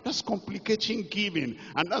 That's complicating giving.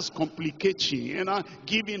 And that's complicating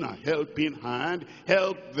giving a helping hand.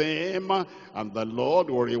 Help them, and the Lord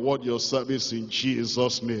will reward your service in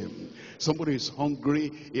Jesus' name. Somebody is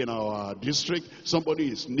hungry in our district. Somebody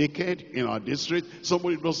is naked in our district.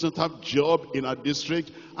 Somebody doesn't have job in our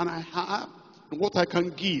district. And I have what I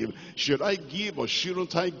can give. Should I give or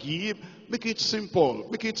shouldn't I give? Make it simple.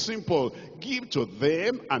 Make it simple. Give to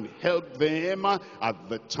them and help them at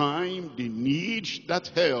the time they need that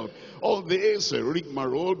help. All this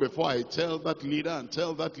rigmarole before I tell that leader and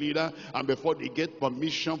tell that leader, and before they get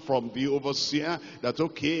permission from the overseer that,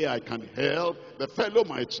 okay, I can help, the fellow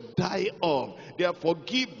might die off. Therefore,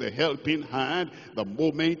 give the helping hand the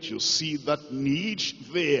moment you see that need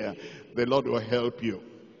there. The Lord will help you.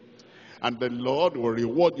 And the Lord will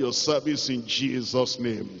reward your service in Jesus'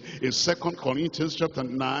 name. In 2 Corinthians chapter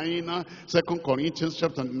 9, 2 Corinthians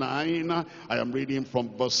chapter 9, I am reading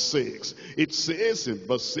from verse 6. It says in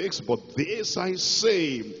verse 6, but this I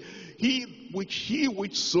say, he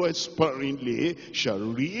which soweth sparingly shall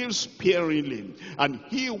reap sparingly, and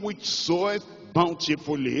he which soweth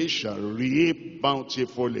bountifully shall reap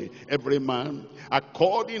bountifully. Every man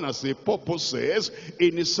according as he purposes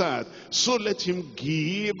in his heart, so let him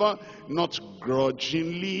give, not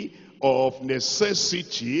grudgingly, of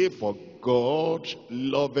necessity, for God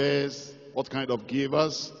loveth what kind of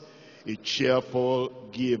givers? A cheerful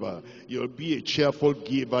giver. You'll be a cheerful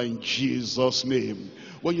giver in Jesus' name.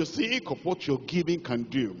 When you think of what your giving can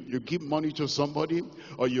do, you give money to somebody,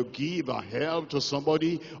 or you give a help to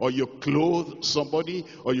somebody, or you clothe somebody,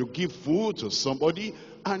 or you give food to somebody,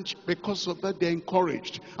 and because of that they're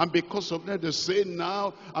encouraged, and because of that they say,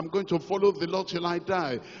 now I'm going to follow the Lord till I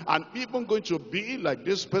die, and even going to be like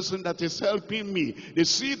this person that is helping me. They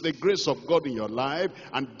see the grace of God in your life,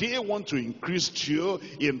 and they want to increase you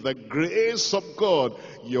in the grace of God.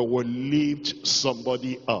 You will lift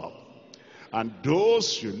somebody up. And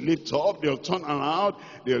those you lift up, they'll turn around,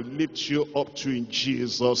 they'll lift you up too in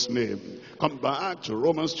Jesus' name. Come back to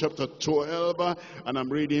Romans chapter 12, and I'm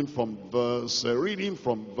reading from verse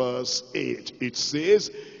 8. It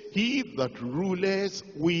says, he that ruleth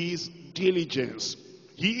with diligence.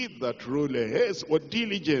 He that ruleth with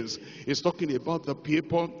diligence is talking about the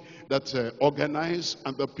people that organize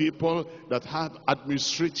and the people that have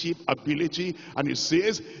administrative ability. And it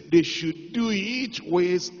says they should do it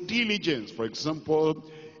with diligence. For example,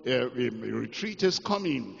 a retreat is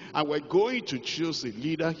coming, and we're going to choose a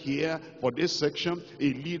leader here for this section,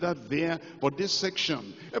 a leader there for this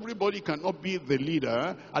section. Everybody cannot be the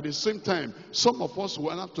leader at the same time. Some of us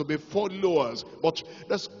will have to be followers, but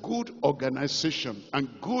that's good organization and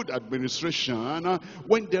good administration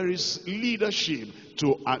when there is leadership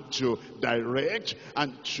to direct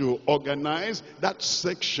and to organize that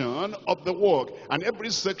section of the work. And every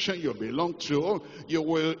section you belong to, you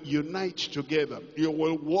will unite together. You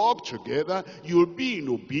will work together. You will be in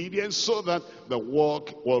obedience so that the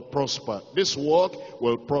work will prosper. This work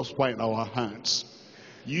will prosper in our hands.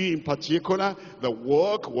 You in particular, the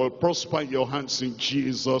work will prosper in your hands in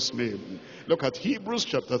Jesus' name. Look at Hebrews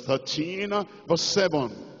chapter 13, verse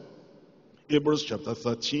 7. Hebrews chapter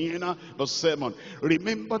 13, verse 7.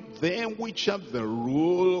 Remember them which have the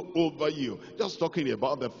rule over you. Just talking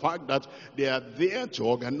about the fact that they are there to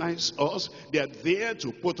organize us. They are there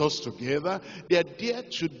to put us together. They are there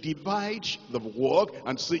to divide the work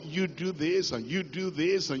and say, you do this, and you do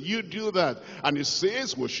this, and you do that. And it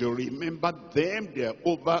says we should remember them, they are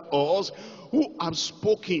over us, who have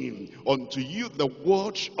spoken unto you the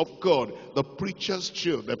word of God. The preachers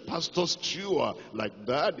too, the pastors too are like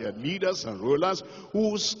that. They are leaders and rulers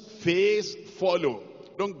whose faith follow.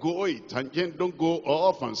 Don't go a tangent, don't go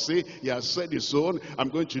off and say, he has said his own, I'm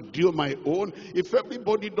going to do my own. If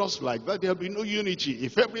everybody does like that, there'll be no unity.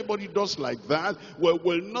 If everybody does like that, we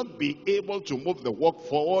will not be able to move the work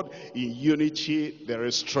forward. In unity, there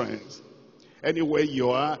is strength. Anywhere you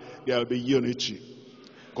are, there'll be unity.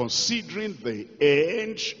 Considering the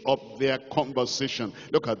end of their conversation.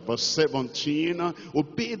 Look at verse 17.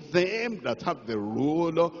 Obey them that have the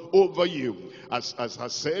rule over you. As I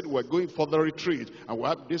said, we're going for the retreat, and we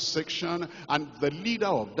have this section, and the leader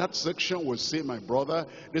of that section will say, my brother,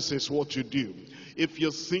 this is what you do. If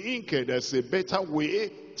you think there's a better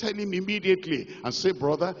way, tell him immediately and say,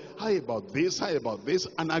 brother, how about this,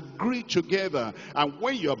 and agree together. And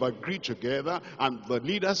when you have agreed together and the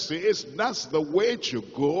leader says that's the way to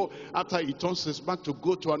go, after he turns his back to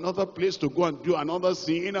go to another place to go and do another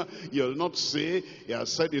thing, you'll not say, he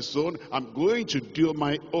has said his own, I'm going to do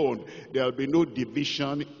my own. There'll be no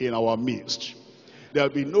division in our midst. There'll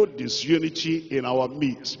be no disunity in our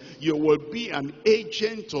midst. You will be an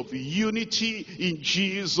agent of unity in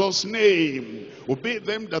Jesus' name. Obey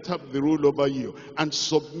them that have the rule over you, and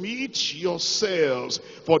submit yourselves,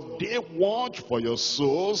 for they watch for your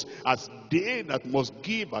souls as they that must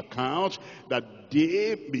give account, that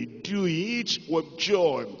they may do it with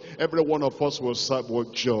joy. Every one of us will serve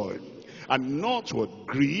with joy, and not with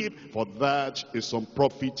grief, for that is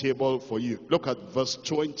unprofitable for you. Look at verse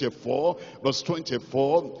 24. Verse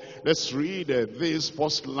 24. Let's read this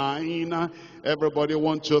first line. Everybody,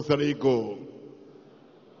 1, 2, 3, go.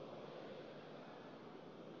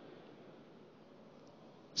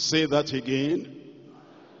 Say that again.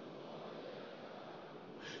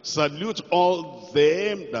 Salute all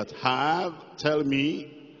them that have, tell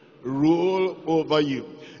me, rule over you.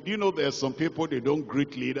 Do you know there are some people, they don't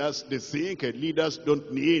greet leaders. They think leaders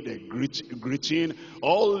don't need a greeting.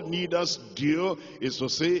 All leaders do is to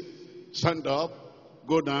say, stand up,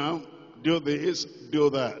 go down, do this, do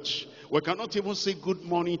that. We cannot even say good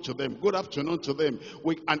morning to them, good afternoon to them.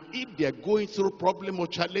 And if they're going through problems or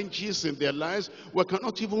challenges in their lives, we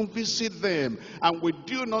cannot even visit them. And we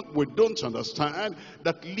don't understand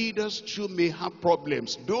that leaders too may have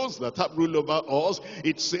problems. Those that have rule over us,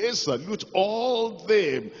 it says, salute all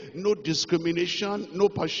them. No discrimination, no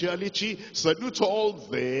partiality. Salute all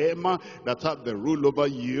them that have the rule over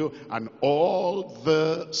you, and all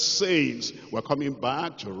the saints. We're coming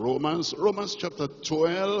back to Romans chapter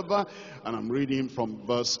 12. And I'm reading from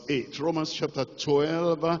verse 8. Romans chapter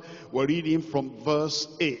 12, we're reading from verse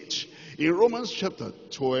 8. In Romans chapter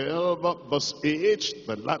 12, verse 8,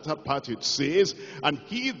 the latter part, it says, and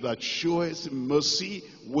he that showeth mercy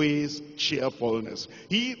with cheerfulness.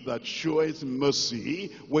 He that showeth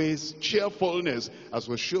mercy with cheerfulness. As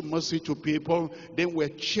we show mercy to people, then we're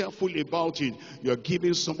cheerful about it. You're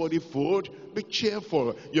giving somebody food, be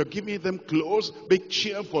cheerful. You're giving them clothes, be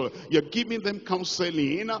cheerful. You're giving them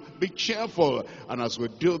counseling, be cheerful. And as we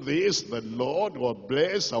do this, the Lord will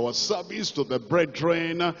bless our service to the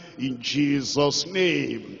brethren in Jesus'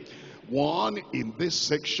 name. 1, in this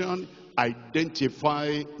section,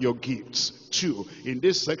 identify your gifts. 2, in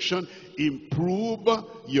this section, improve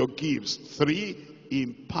your gifts. 3,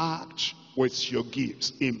 impact with your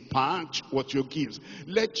gifts. Impact with your gifts.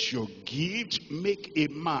 Let your gift make a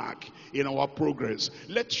mark in our progress.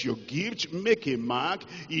 Let your gift make a mark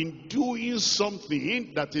in doing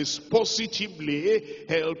something that is positively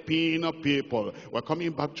helping people. We're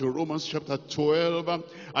coming back to Romans chapter 12,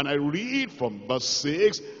 and I read from verse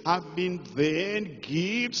 6, having then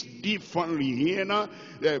gifts differently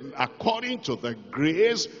according to the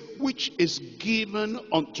grace which is given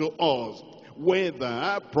unto us.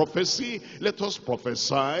 Whether prophecy, let us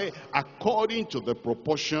prophesy according to the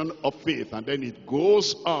proportion of faith. And then it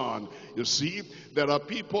goes on. You see, there are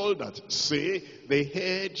people that say the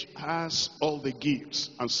head has all the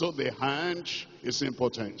gifts, and so the hand is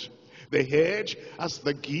important. The head has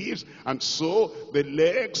the gifts, and so the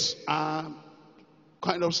legs are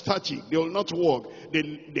kind of static. They will not walk.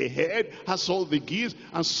 The head has all the gifts,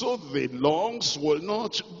 and so the lungs will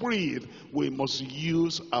not breathe. We must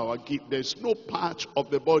use our gift. There's no part of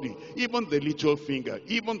the body, even the little finger,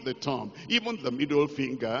 even the thumb, even the middle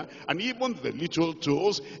finger, and even the little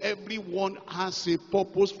toes. Everyone has a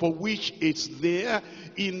purpose for which it's there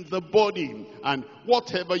in the body. And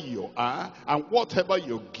whatever you are, and whatever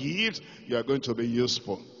your gifts, you are going to be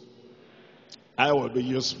useful. I will be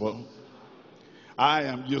useful. I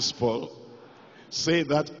am useful. Say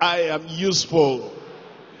that, I am useful.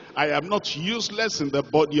 I am not useless in the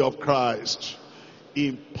body of Christ.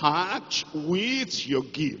 Impact with your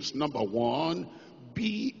gifts. Number 1,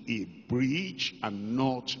 be a bridge and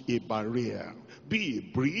not a barrier. Be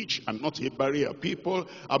a bridge and not a barrier. People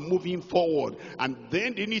are moving forward, and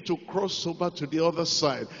then they need to cross over to the other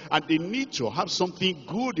side, and they need to have something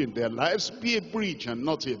good in their lives. Be a bridge and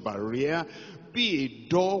not a barrier. Be a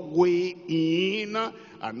doorway in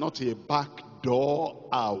and not a back door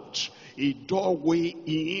out. A doorway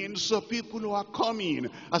in, so people who are coming,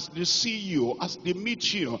 as they see you, as they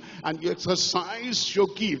meet you, and you exercise your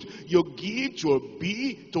gift will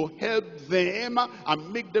be to help them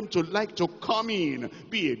and make them to like to come in.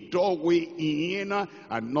 Be a doorway in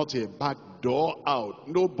and not a back door out.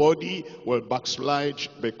 Nobody will backslide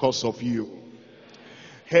because of you.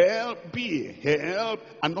 Help, be a help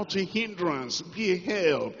and not a hindrance. Be a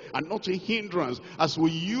help and not a hindrance. As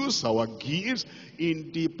we use our gifts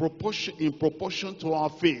in proportion to our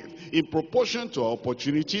faith, in proportion to our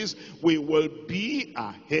opportunities, we will be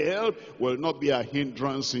a help, will not be a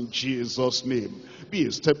hindrance in Jesus' name. Be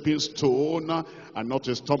a stepping stone and not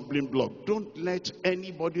a stumbling block. Don't let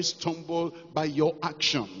anybody stumble by your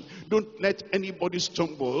action. Don't let anybody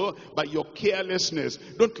stumble by your carelessness.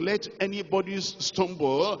 Don't let anybody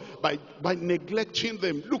stumble by neglecting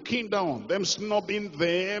them, looking down, them snubbing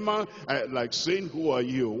them, like saying, who are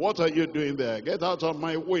you? What are you doing there? Get out of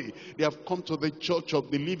my way. They have come to the church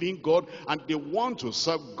of the living God, and they want to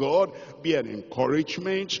serve God. Be an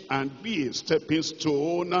encouragement and be a stepping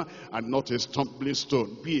stone and not a stumbling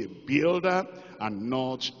stone. Be a builder and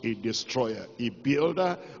not a destroyer. A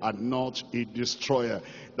builder and not a destroyer.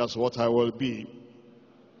 That's what I will be.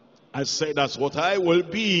 I say that's what I will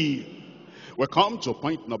be. We come to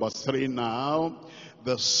point number 3 now.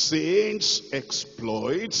 The saints'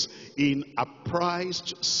 exploits in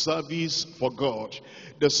apprised service for God.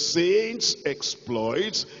 The saints'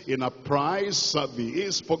 exploits in apprised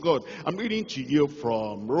service for God. I'm reading to you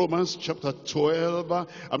from Romans chapter 12.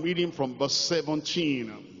 I'm reading from verse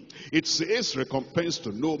 17. It says, recompense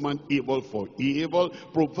to no man evil for evil.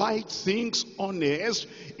 Provide things honest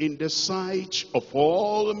in the sight of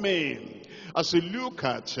all men. As we look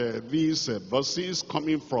at these verses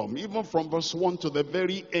coming from, even from verse 1 to the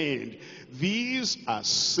very end, these are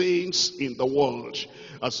saints in the world.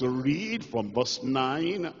 As we read from verse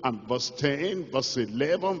 9 and verse 10, verse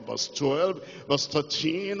 11, verse 12, verse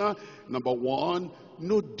 13, number 1,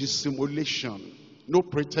 no dissimulation, no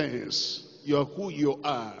pretense. You are who you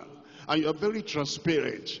are. And you are very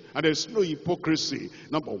transparent, and there's no hypocrisy.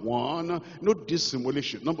 Number 1, no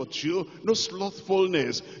dissimulation. Number 2, no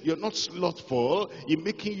slothfulness. You're not slothful in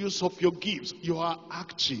making use of your gifts. You are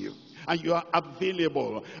active, and you are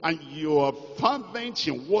available, and you are fervent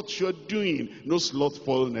in what you're doing. No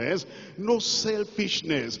slothfulness, no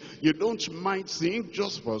selfishness. You don't mind things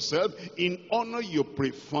just for yourself. In honor, you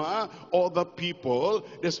prefer other people.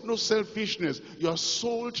 There's no selfishness. You are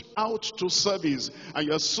sold out to service, and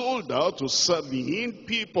you are sold out to serving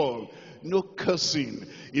people. no cursing.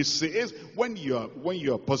 It says when you are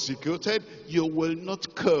persecuted, you will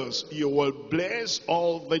not curse, you will bless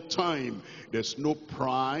all the time. There's no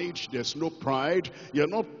pride, there's no pride. You're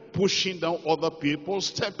not pushing down other people,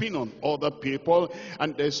 stepping on other people,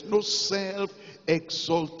 and there's no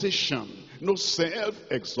self-exaltation. No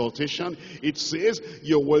self-exaltation. It says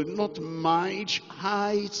you will not mind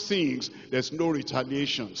high things. There's no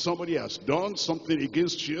retaliation. Somebody has done something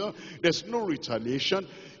against you. There's no retaliation.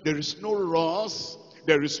 There is no wrath.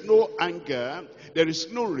 There is no anger. There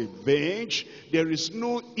is no revenge. There is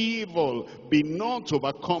no evil. Be not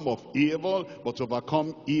overcome of evil, but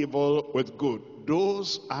overcome evil with good.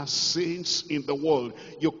 Those are saints in the world.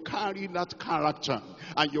 You carry that character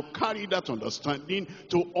and you carry that understanding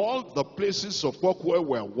to all the places of work where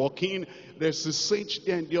we're working. There's a saint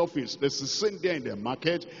there in the office. There's a saint there in the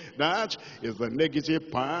market. That is the negative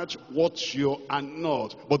part, what you are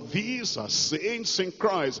not. But these are saints in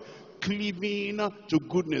Christ, cleaving to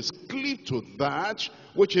goodness. Cleave to that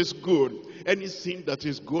which is good. Anything that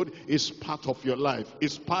is good is part of your life.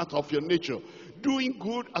 It's part of your nature. Doing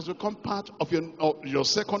good has become part of your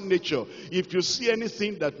second nature. If you see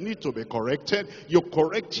anything that needs to be corrected, you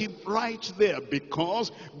correct it right there,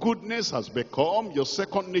 because goodness has become your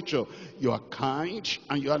second nature. You are kind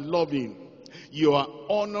and you are loving. You are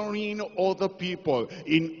honoring other people.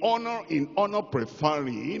 In honor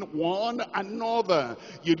preferring one another.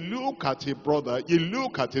 You look at a brother, you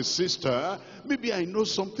look at a sister. Maybe I know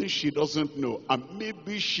something she doesn't know, and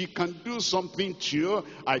maybe she can do something to you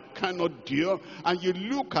I cannot do. And you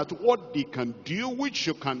look at what they can do which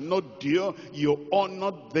you cannot do. You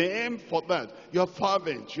honor them for that. You are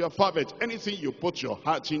fervent. You are fervent. Anything you put your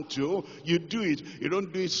heart into, you do it. You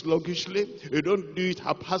don't do it sluggishly. You don't do it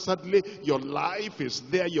haphazardly. Your life is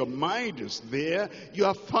there. Your mind is there. You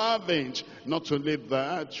are fervent. Not only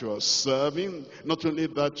that, you are serving. Not only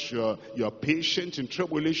that, you are patient in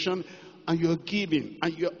tribulation. And you're giving,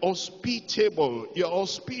 and you're hospitable. You're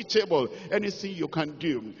hospitable. Anything you can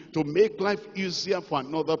do to make life easier for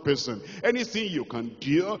another person. Anything you can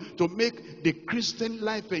do to make the Christian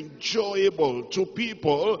life enjoyable to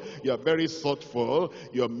people. You're very thoughtful.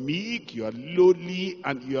 You're meek. You're lowly,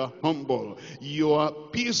 and you're humble. You are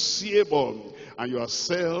peaceable, and you are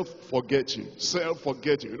self-forgetting.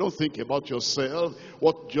 Self-forgetting. You don't think about yourself.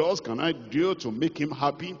 What just can I do to make him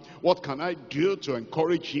happy? What can I do to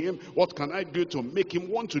encourage him? What can I do to make him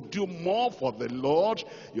want to do more for the Lord?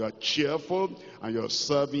 You are cheerful and you're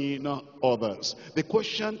serving others. The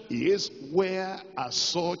question is, where are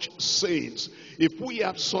such saints? If we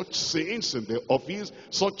have such saints in the office,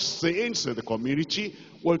 such saints in the community,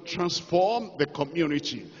 will transform the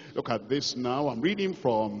community. Look at this now. I'm reading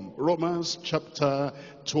from Romans chapter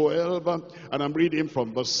 12, and I'm reading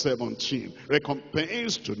from verse 17.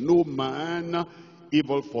 Recompense to no man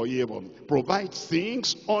evil for evil. Provide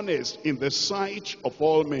things honest in the sight of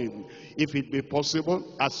all men. If it be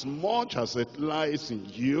possible, as much as it lies in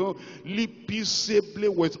you, live peaceably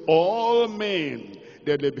with all men.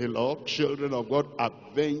 Dearly beloved children of God,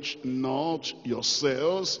 avenge not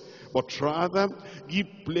yourselves, but rather give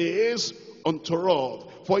place unto wrath.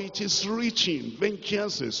 For it is written,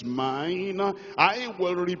 vengeance is mine, I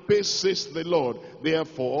will repay, says the Lord.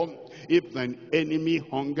 Therefore, if thine enemy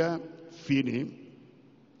hunger, feed him.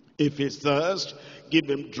 If he thirst, give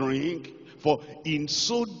him drink. For in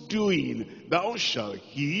so doing, thou shalt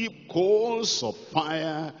heap coals of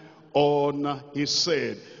fire on his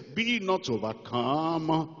head. Be not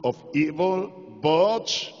overcome of evil,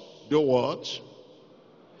 but do what?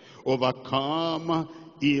 Overcome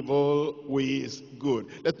evil with good.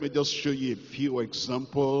 Let me just show you a few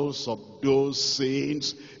examples of those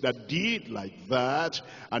saints that did like that,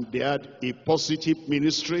 and they had a positive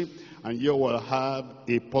ministry, and you will have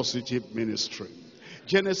a positive ministry.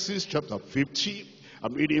 Genesis chapter 50,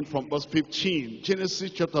 I'm reading from verse 15.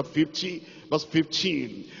 Genesis chapter 50, verse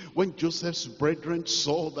 15. When Joseph's brethren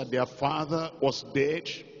saw that their father was dead,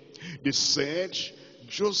 they said,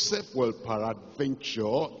 Joseph will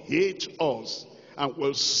peradventure hate us, and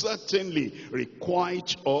will certainly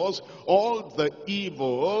requite us all the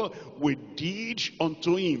evil we did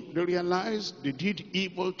unto him. They realized they did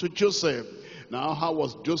evil to Joseph. Now, how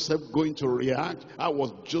was Joseph going to react? How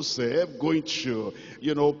was Joseph going to,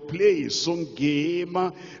 play his own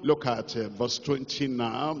game? Look at verse 20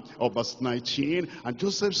 now, or verse 19. And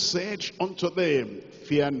Joseph said unto them,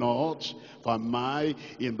 fear not, Am I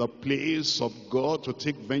in the place of God to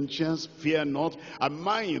take vengeance? Fear not. Am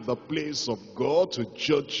I in the place of God to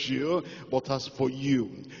judge you? But as for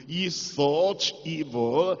you, ye thought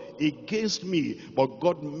evil against me, but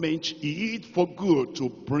God meant it for good, to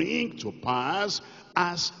bring to pass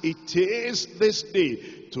as it is this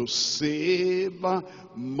day, to save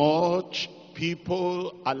much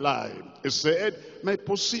people alive. He said, my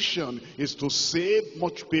position is to save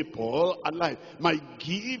much people alive. My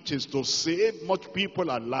gift is to save much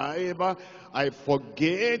people alive. I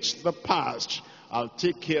forget the past. I'll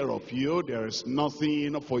take care of you. There is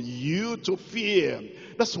nothing for you to fear.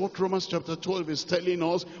 That's what Romans chapter 12 is telling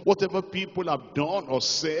us. Whatever people have done or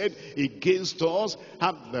said against us,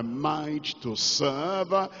 have the might to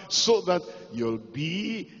serve, so that you'll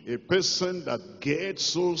be a person that gets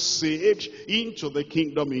so saved into the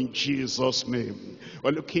kingdom in Jesus' name.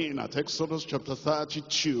 We're looking at Exodus chapter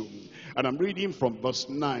 32, and I'm reading from verse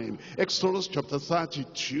 9. Exodus chapter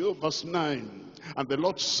 32, verse 9. And the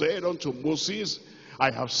Lord said unto Moses, I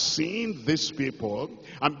have seen this people,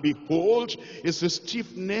 and behold, it's a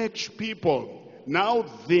stiff-necked people. Now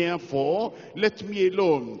therefore let me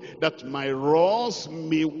alone, that my wrath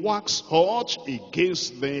may wax hot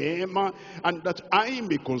against them, and that I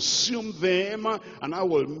may consume them, and I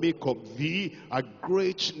will make of thee a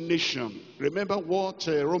great nation. Remember what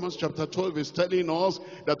Romans chapter 12 is telling us,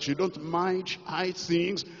 that you don't mind high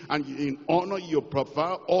things, and in honor you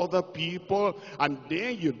prefer other people, and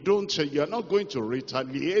then you're not going to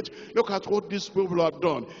retaliate. Look at what these people have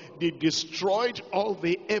done. They destroyed all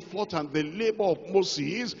the effort and the labor of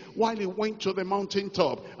Moses while he went to the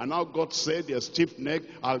mountaintop. And now God said, they're stiff-necked,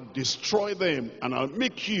 I'll destroy them, and I'll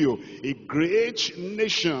make you a great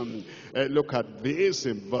nation. Look at this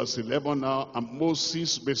in verse 11 now. And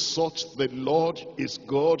Moses besought the Lord his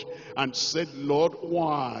God, and said, Lord,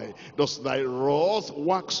 why does thy wrath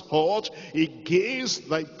wax hot against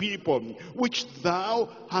thy people, which thou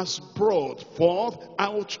hast brought forth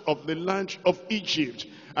out of the land of Egypt,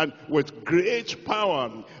 and with great power,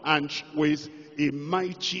 and with a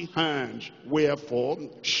mighty hand? Wherefore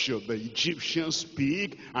should the Egyptians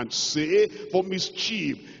speak and say, for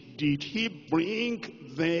mischief did he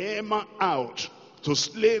bring them out, to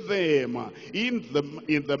slay them in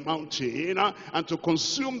the mountain, and to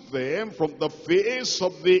consume them from the face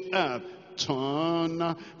of the earth?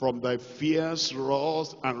 Turn from thy fierce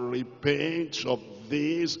wrath and repent of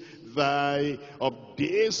this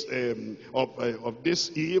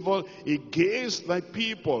evil against thy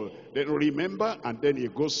people. Then remember, and then he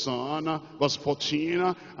goes on, verse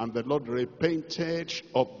 14, and the Lord repented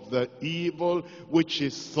of the evil which he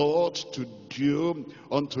thought to do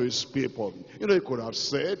unto his people. You know, he could have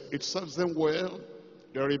said, it serves them well.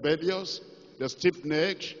 They're rebellious, they're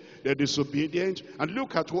stiff-necked, they're disobedient, and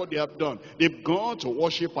look at what they have done. They've gone to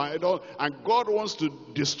worship idol, and God wants to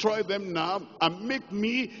destroy them now and make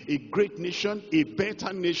me a great nation, a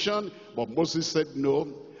better nation. But Moses said, no,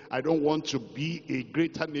 I don't want to be a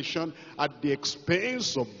greater nation at the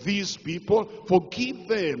expense of these people. Forgive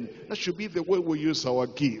them. That should be the way we use our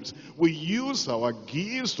gifts. We use our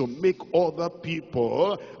gifts to make other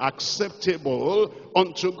people acceptable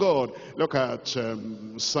unto God. Look at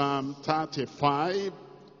Psalm 35.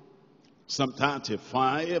 Psalm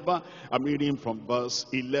 35, I'm reading from verse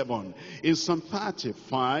 11. In Psalm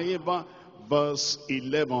 35, verse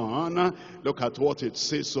 11, look at what it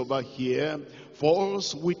says over here.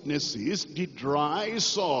 False witnesses did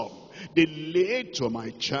rise up. They laid to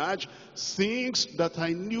my charge things that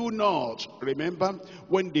I knew not. Remember,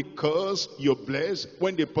 when they curse, you bless.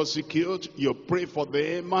 When they persecute, you pray for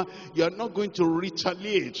them. You are not going to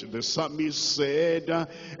retaliate. The psalmist said,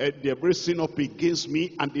 they're raising up against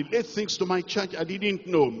me, and they laid things to my charge I didn't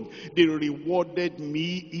know. They rewarded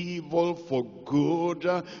me evil for good,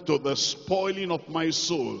 to the spoiling of my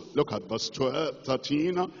soul. Look at verse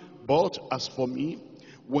 13. But as for me,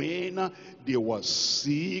 when they were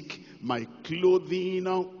sick, my clothing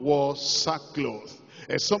was sackcloth.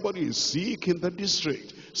 Somebody is sick in the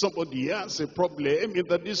district. Somebody has a problem in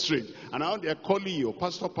the district. And now they're calling you,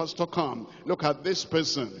 Pastor, come. Look at this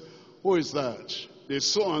person. Who is that? The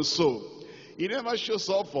so-and-so. He never shows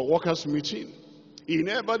up for workers' meeting. He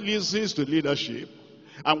never listens to leadership.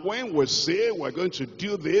 And when we say we're going to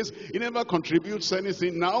do this, he never contributes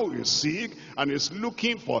anything. Now he's sick and he's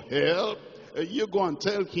looking for help. You go and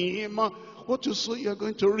tell him, What you sow, you're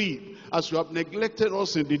going to reap. As you have neglected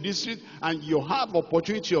us in the district, and you have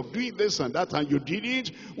opportunity of doing this and that, and you did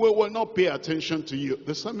it, we will not pay attention to you.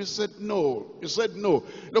 The psalmist said no. He said no.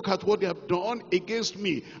 Look at what they have done against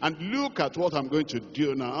me, and look at what I'm going to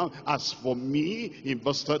do now. As for me, in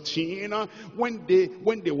verse 13, when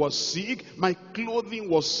they were sick, my clothing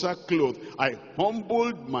was sackcloth. I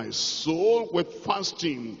humbled my soul with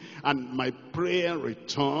fasting, and my prayer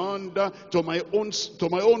returned to my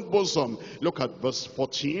own bosom. Look at verse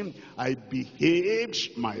 14. I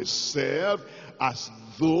behaved myself as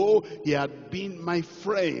though he had been my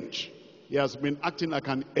friend. He has been acting like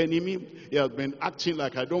an enemy. He has been acting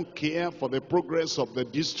like I don't care for the progress of the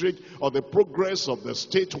district or the progress of the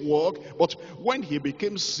state work. But when he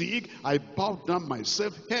became sick, I bowed down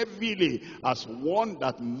myself heavily as one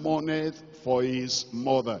that mourneth for his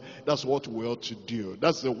mother. That's what we ought to do.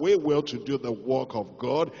 That's the way we ought to do the work of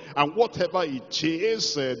God. And whatever it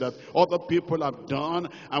is that other people have done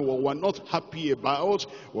and we were not happy about,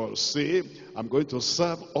 we'll say, I'm going to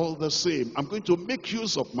serve all the same. I'm going to make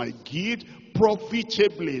use of my gift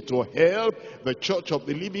profitably to help the church of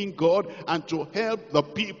the living God and to help the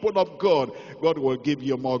people of God. God will give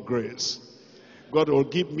you more grace. God will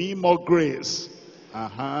give me more grace.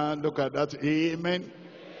 Look at that. Amen.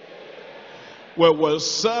 We will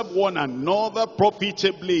serve one another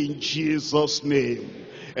profitably in Jesus' name.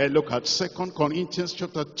 Look at 2 Corinthians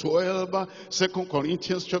chapter 12. 2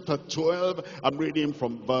 Corinthians chapter 12. I'm reading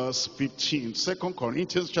from verse 15. 2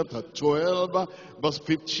 Corinthians chapter 12, verse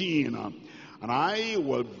 15. And I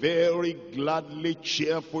will very gladly,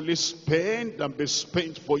 cheerfully spend and be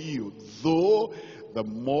spent for you, though the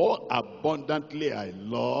more abundantly I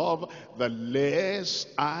love, the less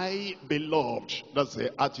I beloved. That's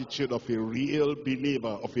the attitude of a real believer,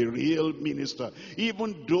 of a real minister.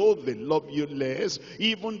 Even though they love you less,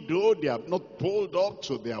 even though they have not pulled up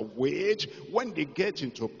to their wage, when they get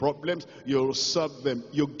into problems, you'll serve them.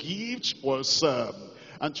 Your gift will serve.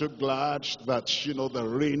 Aren't you glad that, the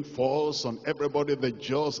rain falls on everybody, the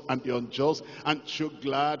just and the unjust? Aren't you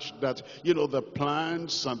glad that, the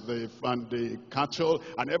plants and the cattle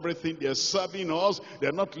and everything, they're serving us?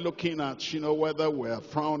 They're not looking at, whether we're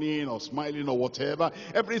frowning or smiling or whatever.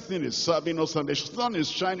 Everything is serving us, and the sun is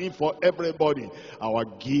shining for everybody. Our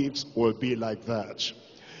gifts will be like that.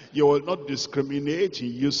 You will not discriminate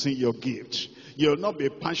in using your gift. You will not be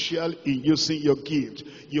partial in using your gift.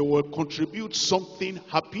 You will contribute something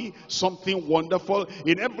happy, something wonderful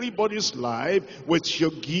in everybody's life with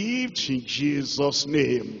your gift in Jesus'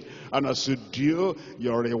 name. And as you do,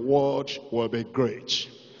 your reward will be great.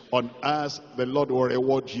 On earth, the Lord will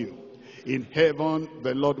reward you. In heaven,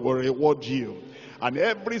 the Lord will reward you. And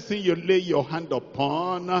everything you lay your hand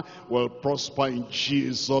upon will prosper in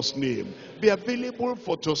Jesus' name. Be available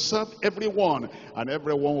to serve everyone, and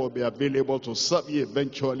everyone will be available to serve you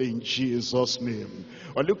eventually in Jesus' name.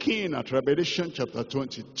 We're looking at Revelation chapter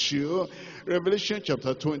 22. Revelation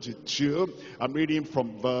chapter 22, I'm reading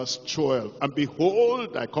from verse 12. And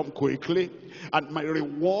behold, I come quickly, and my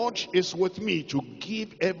reward is with me to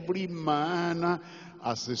give every man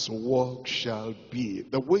as his work shall be.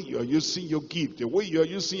 The way you are using your gift, the way you are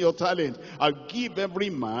using your talent, I'll give every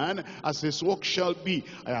man as his work shall be.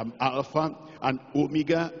 I am Alpha and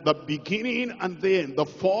Omega, the beginning and the end, the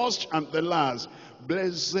first and the last.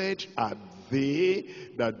 Blessed are they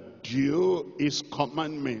that do his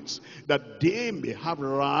commandments, that they may have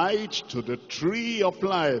right to the tree of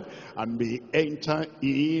life and may enter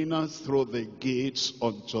in through the gates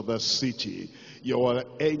unto the city. You will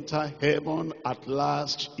enter heaven at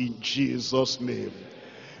last in Jesus' name.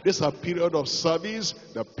 This is a period of service.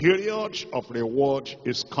 The period of reward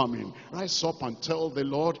is coming. Rise up and tell the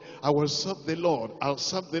Lord, I will serve the Lord. I'll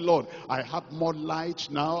serve the Lord. I have more light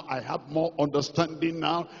now. I have more understanding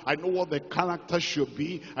now. I know what the character should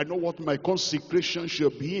be. I know what my consecration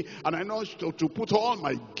should be. And I know to put all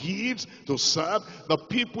my gifts to serve the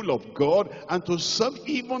people of God and to serve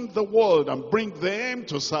even the world and bring them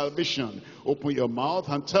to salvation. Open your mouth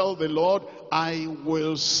and tell the Lord, I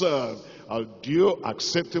will serve. I'll do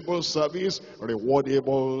acceptable service,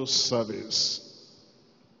 rewardable service.